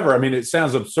 or whatever. I mean, it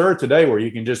sounds absurd today where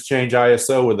you can just change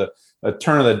ISO with a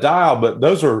turn of the dial, but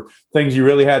those are things you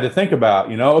really had to think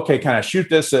about. Okay, can I shoot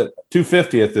this at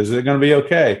 250th? Is it going to be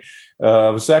okay?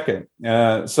 A second.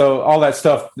 So all that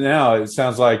stuff now, it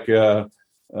sounds like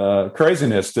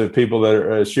craziness to people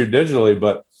that shoot digitally,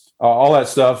 but all that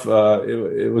stuff,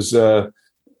 it was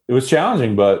it was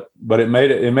challenging, but it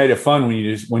made it fun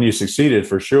when you succeeded,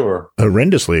 for sure.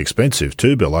 Horrendously expensive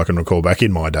too, Bill. I can recall back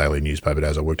in my daily newspaper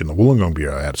days, I worked in the Wollongong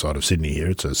Bureau outside of Sydney here.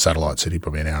 It's a satellite city,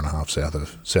 probably an hour and a half south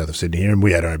of Sydney here, and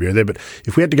we had our own bureau there. But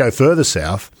if we had to go further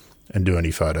south and do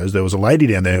any photos, there was a lady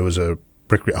down there who was a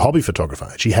hobby photographer.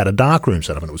 She had a darkroom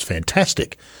set up, and it was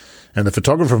fantastic. And the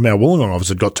photographer from our Wollongong office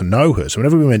had got to know her, so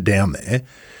whenever we went down there,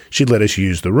 she'd let us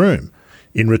use the room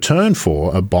in return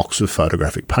for a box of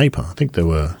photographic paper. I think there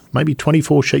were maybe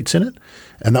 24 sheets in it,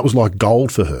 and that was like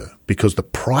gold for her because the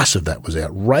price of that was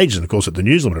outrageous. And, of course, at the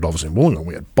News Limited office in Wollongong,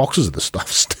 we had boxes of the stuff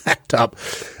stacked up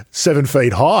 7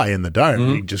 feet high in the dome.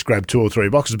 Mm-hmm. You just grabbed 2 or 3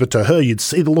 boxes. But to her, you'd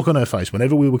see the look on her face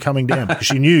whenever we were coming down because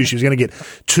she knew she was going to get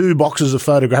 2 boxes of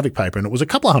photographic paper, and it was a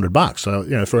couple of $100. So,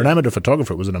 you know, for an amateur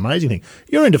photographer, it was an amazing thing.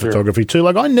 You're into photography too.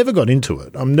 Like, I never got into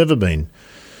it. I've never been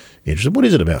interested. What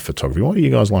is it about photography? Why do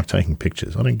you guys like taking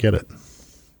pictures? I don't get it.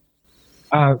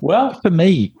 Well, for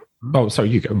me, sorry,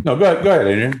 you go. No, go ahead,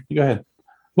 Adrian. You go ahead.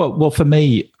 Well, for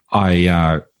me,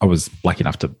 I was lucky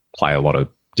enough to play a lot of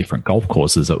different golf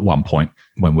courses at one point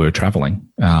when we were traveling,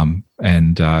 and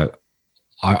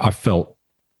I felt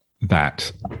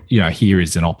that, you know, here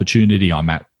is an opportunity.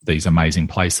 I'm at these amazing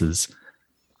places.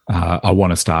 I want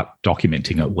to start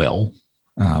documenting it well,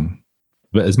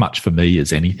 but as much for me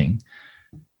as anything.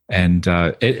 And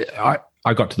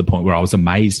I got to the point where I was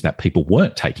amazed that people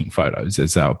weren't taking photos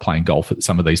as they were playing golf at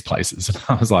some of these places. And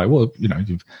I was like, well, you know,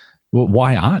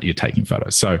 why aren't you taking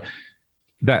photos? So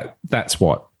that's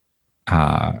what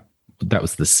that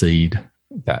was the seed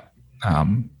that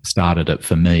started it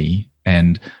for me.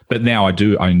 But now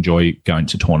I enjoy going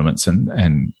to tournaments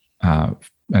and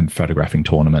photographing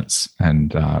tournaments,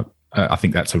 and I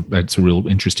think that's a real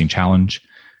interesting challenge.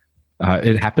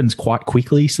 It happens quite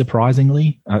quickly,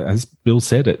 surprisingly. As Bill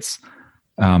said, it's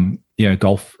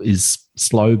golf is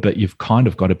slow, but you've kind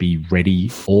of got to be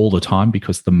ready all the time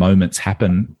because the moments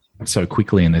happen so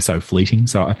quickly and they're so fleeting.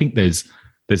 So I think there's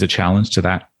a challenge to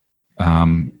that,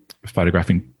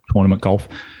 photographing tournament golf.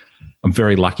 I'm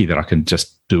very lucky that I can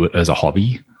just do it as a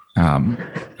hobby.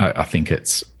 I think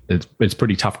it's a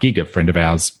pretty tough gig. A friend of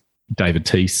ours, David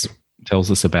Teese,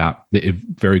 tells us about, a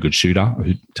very good shooter,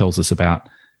 who tells us about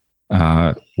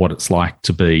what it's like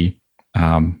to be,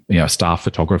 a staff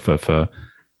photographer for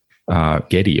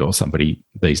Getty or somebody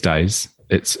these days.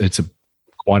 It's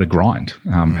quite a grind,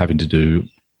 having to do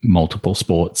multiple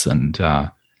sports, and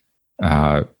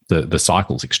the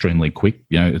cycle's extremely quick.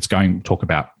 You know, it's talk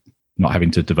about not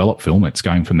having to develop film. It's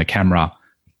going from the camera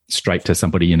straight to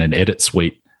somebody in an edit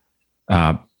suite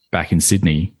back in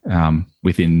Sydney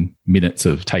within minutes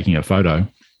of taking a photo.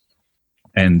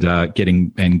 And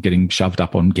getting shoved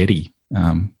up on Getty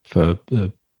for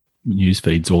the news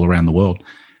feeds all around the world,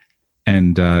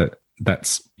 and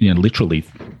that's literally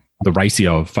the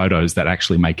ratio of photos that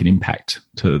actually make an impact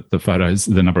to the photos.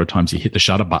 The number of times you hit the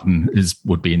shutter button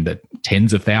would be in the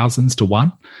tens of thousands to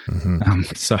one.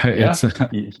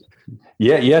 Mm-hmm.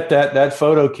 Yet that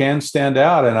photo can stand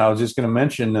out. And I was just going to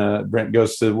mention, Brent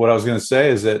goes to what I was going to say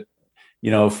is that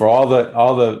for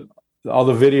all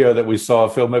the video that we saw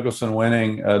of Phil Mickelson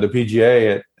winning the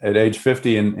PGA at age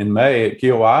 50 in May at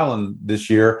Kiawah Island this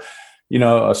year,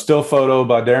 a still photo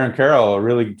by Darren Carroll, a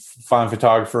really fine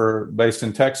photographer based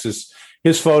in Texas.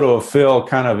 His photo of Phil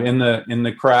kind of in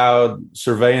the crowd,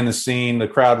 surveying the scene, the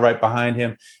crowd right behind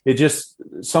him. It just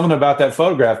something about that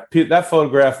photograph. That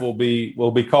photograph will be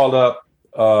called up,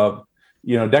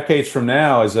 decades from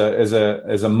now as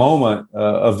a moment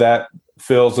of that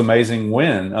Phil's amazing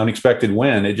win, unexpected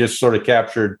win. It just sort of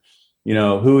captured,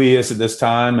 who he is at this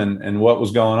time and what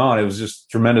was going on. It was just a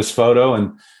tremendous photo.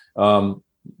 And,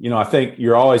 I think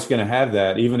you're always going to have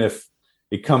that, even if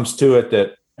it comes to it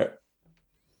that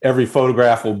every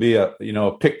photograph will be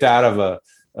picked out of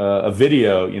a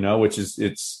video, which is,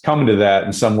 it's coming to that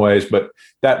in some ways, but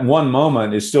that one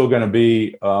moment is still going to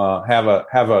be, have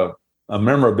a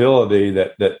memorability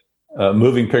that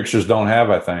moving pictures don't have,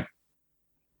 I think.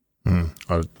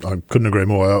 I couldn't agree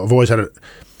more. I've always had it.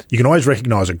 You can always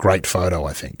recognize a great photo,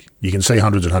 I think. You can see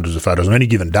hundreds and hundreds of photos. On any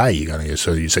given day, you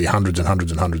see hundreds and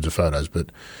hundreds and hundreds of photos. But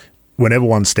whenever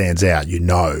one stands out, the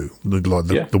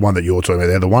one that you're talking about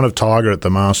there, the one of Tiger at the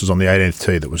Masters on the 18th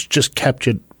tee that was just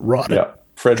captured right at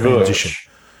Fred transition. Bush.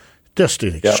 Just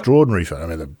an extraordinary photo.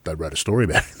 I mean, they wrote a story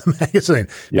about it in the magazine.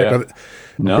 Yeah.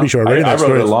 I'm pretty sure I read that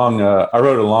story. I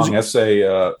wrote a long essay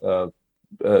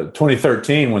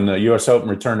 2013 when the U.S. Open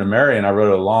returned to Marion. I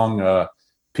wrote a long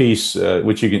piece,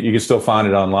 which you can still find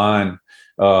it online,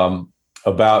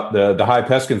 about the High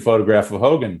Peskin photograph of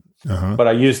Hogan. Uh-huh. But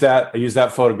I used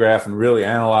that photograph and really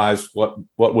analyzed what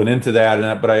went into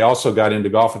that. But I also got into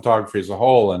golf photography as a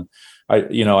whole. And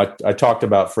I talked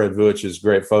about Fred Vuic's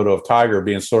great photo of Tiger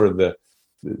being sort of the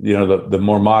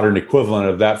more modern equivalent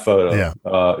of that photo. Yeah.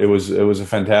 It was a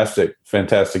fantastic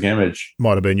image.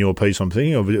 Might have been your piece I'm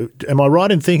thinking of. Am I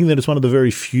right in thinking that it's one of the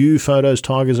very few photos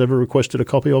Tiger's ever requested a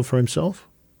copy of for himself?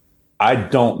 I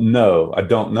don't know.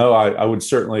 I would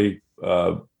certainly,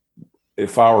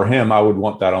 if I were him, I would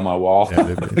want that on my wall,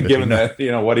 given that,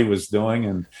 what he was doing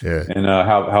and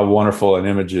how wonderful an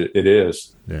image it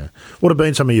is. Yeah. What have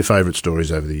been some of your favourite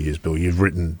stories over the years, Bill? You've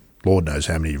written, Lord knows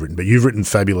how many you've written, but you've written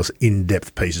fabulous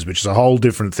in-depth pieces, which is a whole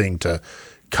different thing to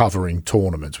covering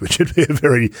tournaments, which would be a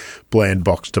very bland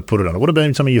box to put it on. What have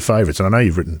been some of your favourites? And I know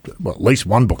you've written at least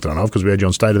one book that I know of because we had you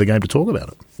on State of the Game to talk about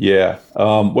it. Yeah.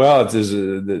 Well,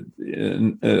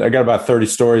 I got about 30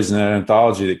 stories in that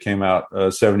anthology that came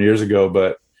out 7 years ago,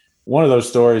 but one of those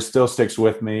stories still sticks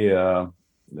with me.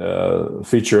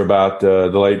 Feature about the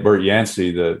late Bert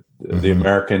Yancey, the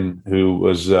American who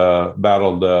was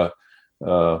battled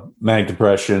manic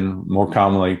depression, more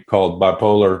commonly called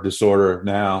bipolar disorder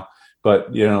now.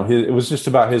 But, it was just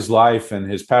about his life and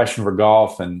his passion for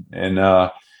golf. And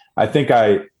I think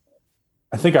I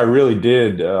really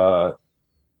did and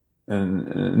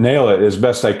nail it as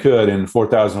best I could in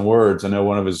 4,000 words. I know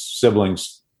one of his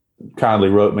siblings kindly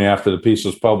wrote me after the piece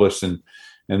was published and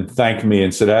thanked me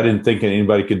and said, I didn't think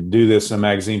anybody could do this in a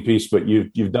magazine piece, but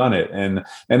you've done it. And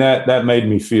that made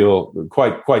me feel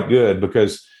quite good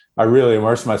because I really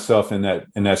immersed myself in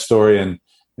that story and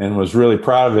was really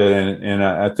proud of it. And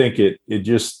I think it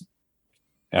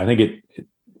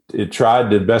tried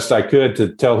the best I could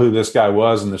to tell who this guy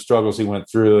was and the struggles he went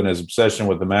through and his obsession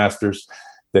with the Masters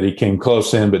that he came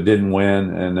close in but didn't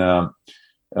win. And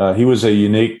he was a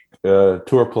unique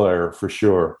tour player for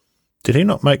sure. Did he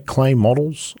not make clay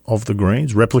models of the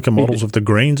greens, replica models of the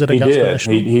greens at Augusta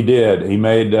National? He did. He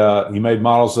made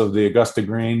models of the Augusta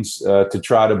greens to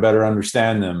try to better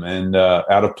understand them and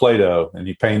out of Play-Doh, and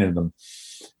he painted them.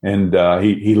 And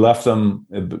he left them.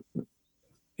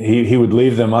 He would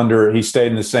leave them under. He stayed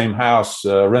in the same house,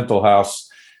 rental house,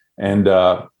 and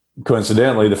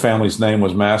coincidentally, the family's name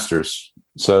was Masters.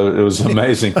 So it was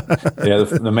amazing.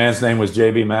 The man's name was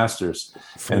J.B. Masters,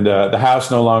 and the house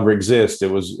no longer exists.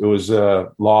 It was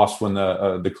lost when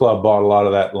the club bought a lot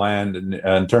of that land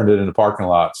and turned it into parking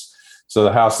lots. So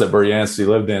the house that Bert Yancey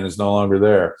lived in is no longer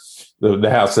there. The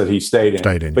house that he stayed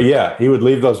in. But yeah, he would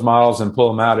leave those models and pull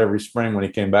them out every spring when he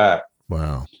came back.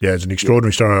 Wow. Yeah, it's an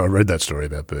extraordinary story. I read that story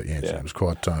about Bert Yancey. Yeah. It was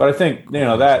quite But I think,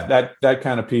 that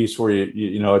kind of piece where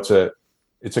it's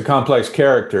a complex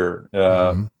character,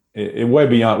 it way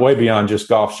beyond just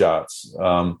golf shots.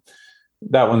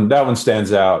 That one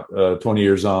stands out 20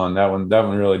 years on. That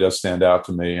one really does stand out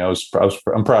to me.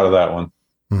 I'm proud of that one.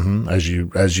 Mm-hmm.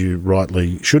 As you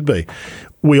rightly should be.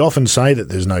 We often say that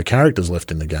there's no characters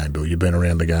left in the game, Bill. You've been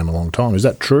around the game a long time. Is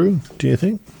that true, do you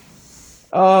think?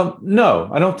 No,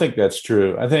 I don't think that's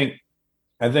true. I think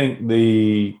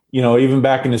even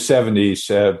back in the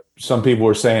 70s, some people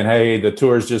were saying, hey, the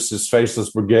tour is just this faceless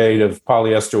brigade of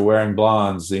polyester wearing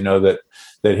blondes, that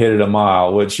hit it a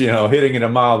mile, which, hitting it a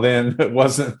mile then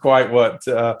wasn't quite what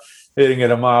hitting it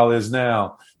a mile is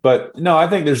now. But no, I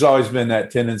think there's always been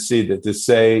that tendency to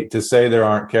say there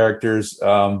aren't characters.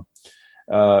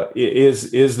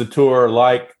 Is the tour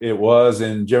like it was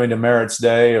in Jimmy DeMerit's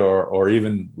day or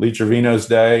even Lee Trevino's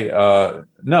day?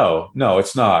 No,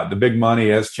 it's not. The big money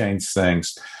has changed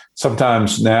things.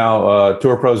 Sometimes now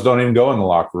tour pros don't even go in the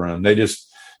locker room. They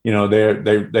just,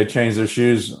 they change their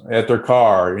shoes at their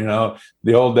car.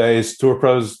 The old days, tour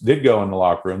pros did go in the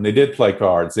locker room. They did play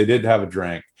cards. They did have a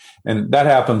drink. And that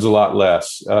happens a lot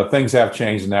less. Things have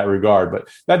changed in that regard, but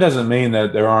that doesn't mean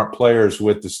that there aren't players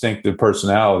with distinctive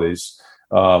personalities.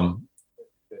 That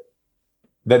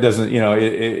doesn't,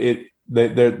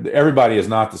 everybody is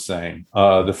not the same.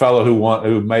 The fellow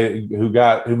who made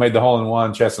the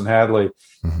hole-in-one, Chesson Hadley,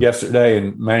 yesterday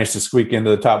and managed to squeak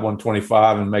into the top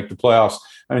 125 and make the playoffs.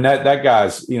 I mean, that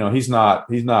guy's, he's not.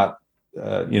 He's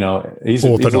a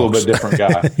little bit different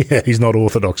guy. Yeah, he's not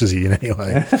orthodox, is he?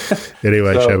 Anyway,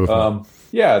 so,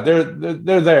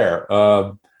 they're there.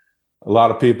 A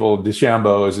lot of people.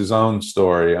 DeChambeau is his own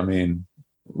story. I mean,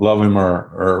 love him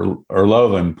or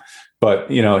loathe him,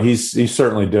 but he's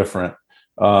certainly different.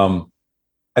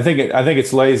 I think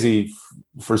it's lazy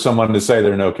for someone to say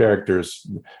there are no characters,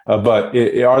 but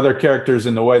are there characters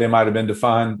in the way they might have been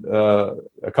defined a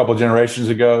couple generations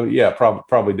ago? Yeah,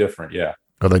 probably different. Yeah.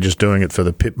 Are they just doing it for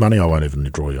the pip money? I won't even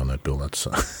draw you on that, Bill. That's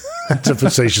a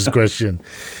facetious question.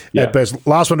 Yeah. At best.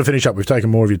 Last one to finish up. We've taken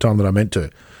more of your time than I meant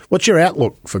to. What's your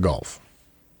outlook for golf?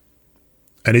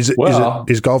 And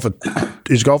is golf a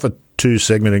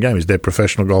two-segmented game? Is there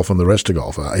professional golf and the rest of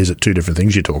golf? Is it two different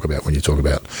things you talk about when you talk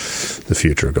about the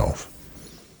future of golf?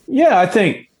 Yeah, I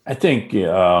think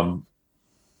some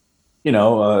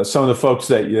of the folks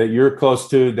that you're close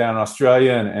to down in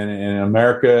Australia and in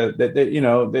America,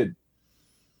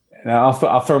 and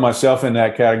I'll throw myself in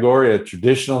that category of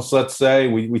traditionalists. Let's say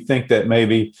we think that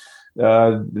maybe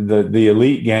the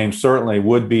elite game certainly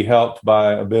would be helped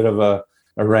by a bit of a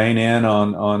rein in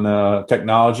on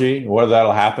technology. Whether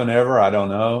that'll happen ever, I don't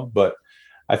know. But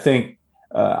I think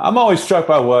I'm always struck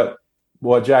by what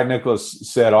Jack Nicklaus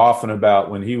said often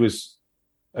about when he was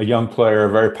a young player,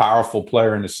 a very powerful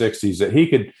player in the 60s, that he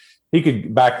could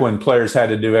back when players had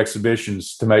to do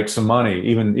exhibitions to make some money,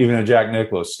 even a Jack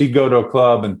Nicklaus, he'd go to a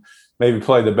club and maybe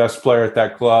play the best player at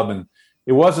that club. And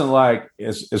it wasn't like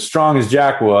as strong as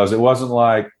Jack was, it wasn't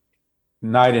like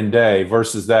night and day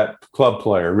versus that club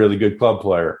player, really good club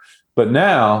player. But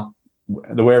now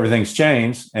the way everything's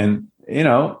changed, and,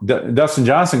 Dustin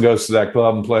Johnson goes to that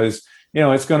club and plays,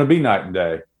 it's going to be night and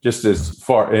day, just as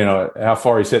far, how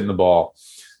far he's hitting the ball.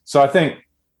 So I think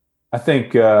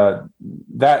the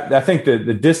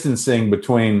distancing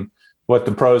between what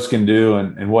the pros can do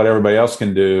and what everybody else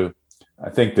can do, I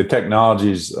think the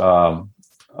technology's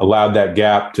allowed that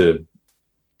gap to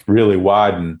really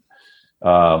widen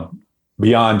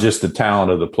beyond just the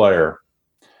talent of the player.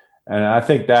 And I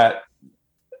think that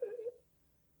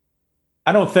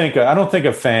I don't think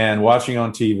a fan watching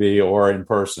on TV or in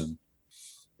person,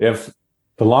 if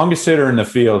the longest hitter in the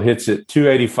field hits it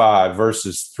 285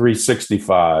 versus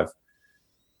 365,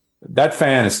 that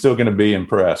fan is still going to be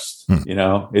impressed.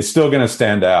 It's still going to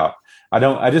stand out.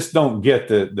 I just don't get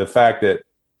the fact that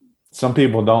some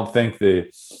people don't think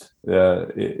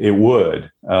it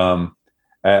would. And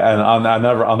I'll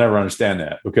never understand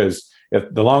that, because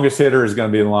if the longest hitter is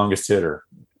going to be the longest hitter.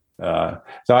 So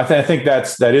I think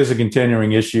that is a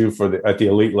continuing issue at the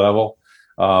elite level.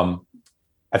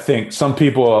 I think some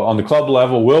people on the club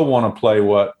level will want to play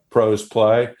what pros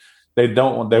play. They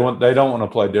don't want to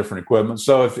play different equipment.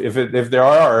 So if there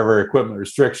are ever equipment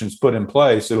restrictions put in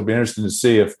place, it'll be interesting to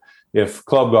see if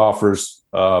club golfers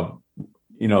go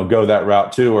that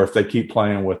route too, or if they keep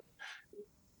playing with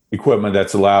equipment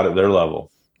that's allowed at their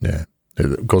level. Yeah,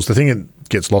 of course, the thing that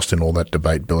gets lost in all that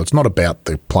debate, Bill, it's not about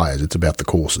the players, it's about the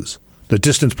courses. The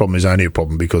distance problem is only a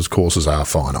problem because courses are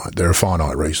finite. They're a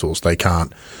finite resource. They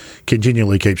can't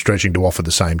continually keep stretching to offer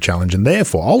the same challenge, and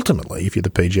therefore, ultimately, if you're the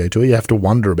PGA Tour, you have to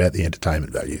wonder about the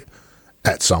entertainment value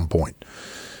at some point.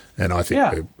 And I think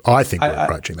we're approaching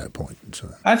that point. So.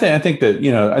 I think that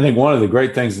one of the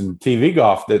great things in TV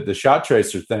golf, that the shot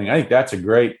tracer thing, I think that's a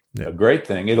great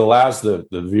thing. It allows the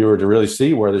viewer to really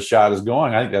see where the shot is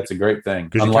going. I think that's a great thing.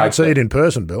 Because you can't see it in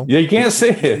person, Bill. Yeah, you can't see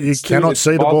it. You cannot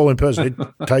see the ball in person.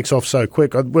 It takes off so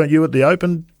quick. Weren't you at the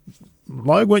Open,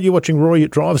 Logue? Weren't you watching Rory at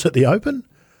drives at the Open?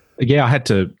 Yeah, I had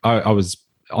to. I was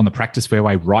on the practice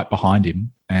fairway right behind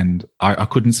him, and I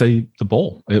couldn't see the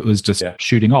ball. It was just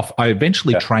shooting off. I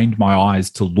eventually trained my eyes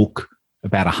to look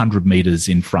about 100 meters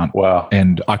in front. Wow.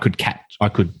 And I could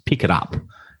pick it up,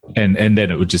 and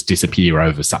then it would just disappear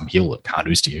over some hill at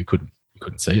Carnoustie. You couldn't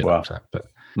see it. Wow. But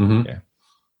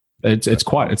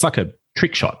it's like a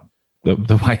trick shot.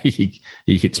 The way he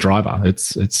hits driver,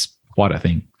 it's quite a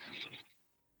thing.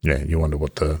 Yeah, you wonder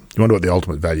what the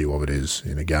ultimate value of it is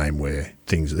in a game where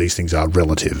these things are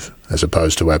relative as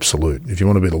opposed to absolute. If you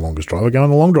want to be the longest driver, go in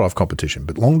the long drive competition.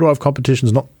 But long drive competition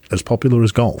is not as popular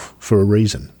as golf for a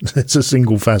reason. It's a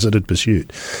single faceted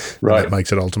pursuit. Right. That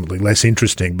makes it ultimately less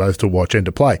interesting both to watch and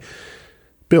to play.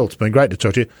 Bill, it's been great to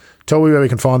talk to you. Tell me where we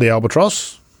can find the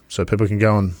Albatross so people can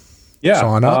go and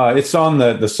sign up. It's on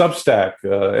the Substack,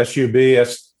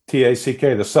 SUBSTACK,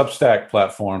 the Substack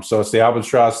platform. So it's the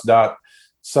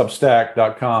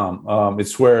albatross.substack.com.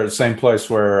 It's same place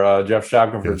where Jeff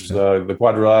Shackelford's The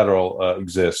Quadrilateral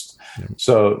exists. Yeah.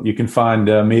 So you can find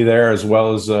me there as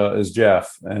well as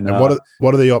Jeff. And what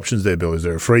are the options there, Bill? Is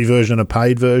there a free version, a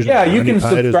paid version? Yeah, you can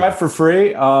subscribe for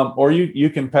free, or you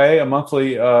can pay a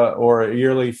monthly or a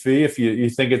yearly fee if you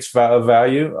think it's of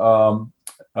value.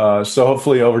 So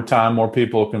hopefully over time more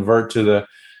people convert to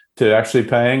actually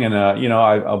paying, and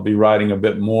I'll be writing a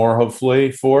bit more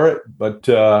hopefully for it. But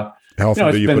how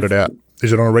often do you put it out?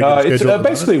 Is it on a regular schedule? It's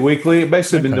basically weekly.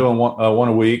 Basically, been doing one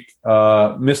a week.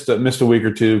 Missed a week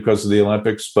or two because of the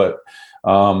Olympics, but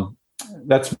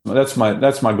that's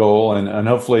my goal, and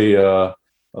hopefully a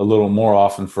little more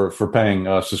often for paying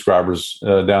subscribers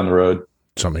down the road.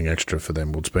 Something extra for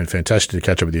them. Well, it's been fantastic to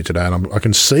catch up with you today, and I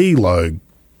can see Logue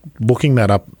looking that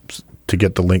up to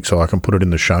get the link so I can put it in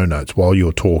the show notes while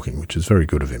you're talking, which is very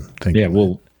good of him. Thank you. Yeah,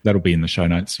 well, that'll be in the show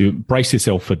notes. You brace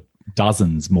yourself for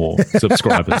dozens more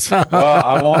subscribers. Well,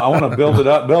 I want to build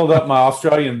up my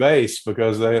Australian base,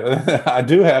 because I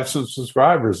do have some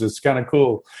subscribers. It's kind of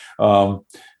cool.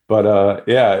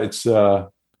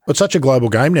 It's such a global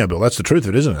game now, Bill. That's the truth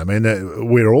of it, isn't it? I mean,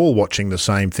 we're all watching the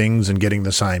same things and getting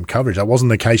the same coverage. That wasn't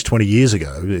the case 20 years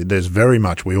ago. There's very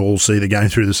much, we all see the game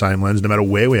through the same lens, no matter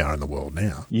where we are in the world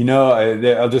now. You know,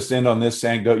 I'll just end on this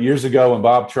anecdote. Years ago, when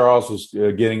Bob Charles was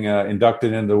getting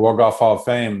inducted into the World Golf Hall of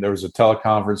Fame, there was a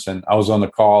teleconference, and I was on the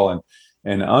call,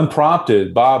 and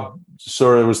unprompted, Bob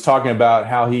sort of was talking about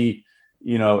how he,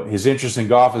 his interest in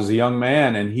golf as a young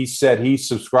man. And he said he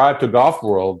subscribed to Golf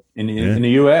World in the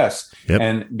U.S. Yep.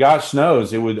 And gosh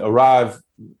knows it would arrive,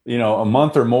 a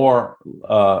month or more,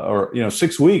 or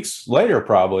 6 weeks later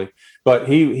probably. But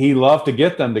he loved to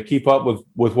get them to keep up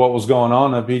with what was going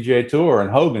on the PGA Tour,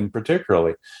 and Hogan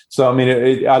particularly. So, I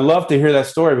mean, I love to hear that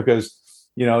story, because,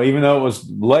 even though it was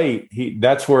late,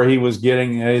 that's where he was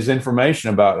getting his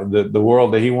information about the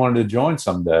world that he wanted to join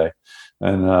someday.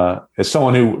 And as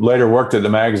someone who later worked at the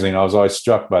magazine, I was always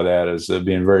struck by that as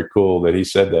being very cool that he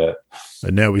said that.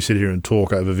 And now we sit here and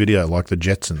talk over video like the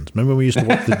Jetsons. Remember when we used to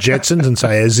watch the Jetsons and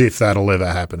say as if that'll ever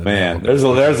happen? Man, there's a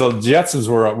Jetsons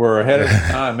were ahead of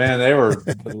time. Man, they were.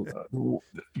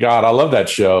 God, I love that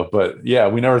show. But yeah,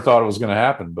 we never thought it was going to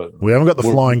happen. But we haven't got the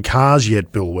flying cars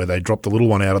yet, Bill, where they drop the little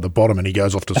one out of the bottom and he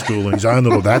goes off to school in his own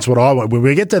little. That's what I want. When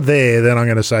we get to there, then I'm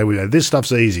going to say this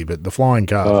stuff's easy, but the flying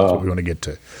cars is what we want to get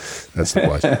to. That's the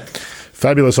place.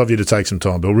 Fabulous of you to take some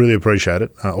time, Bill. Really appreciate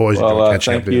it. Always enjoy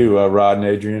catching up. Thank you, Rod and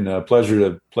Adrian.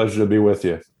 Pleasure to be with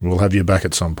you. We'll have you back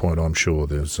at some point, I'm sure.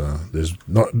 There's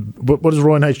not. What does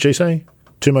Roy and HG say?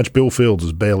 Too much Bill Fields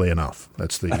is barely enough.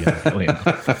 That's the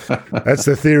that's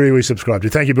the theory we subscribe to.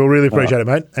 Thank you, Bill. Really appreciate it,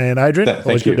 mate. And Adrian,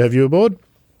 always good to have you aboard.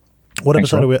 What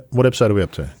episode are we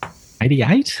up to?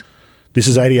 88. This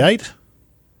is 88.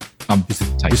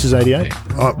 This is 88.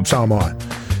 Oh, so am I.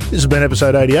 This has been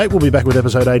episode 88. We'll be back with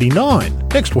episode 89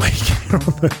 next week on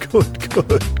the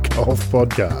Good Golf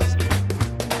Podcast.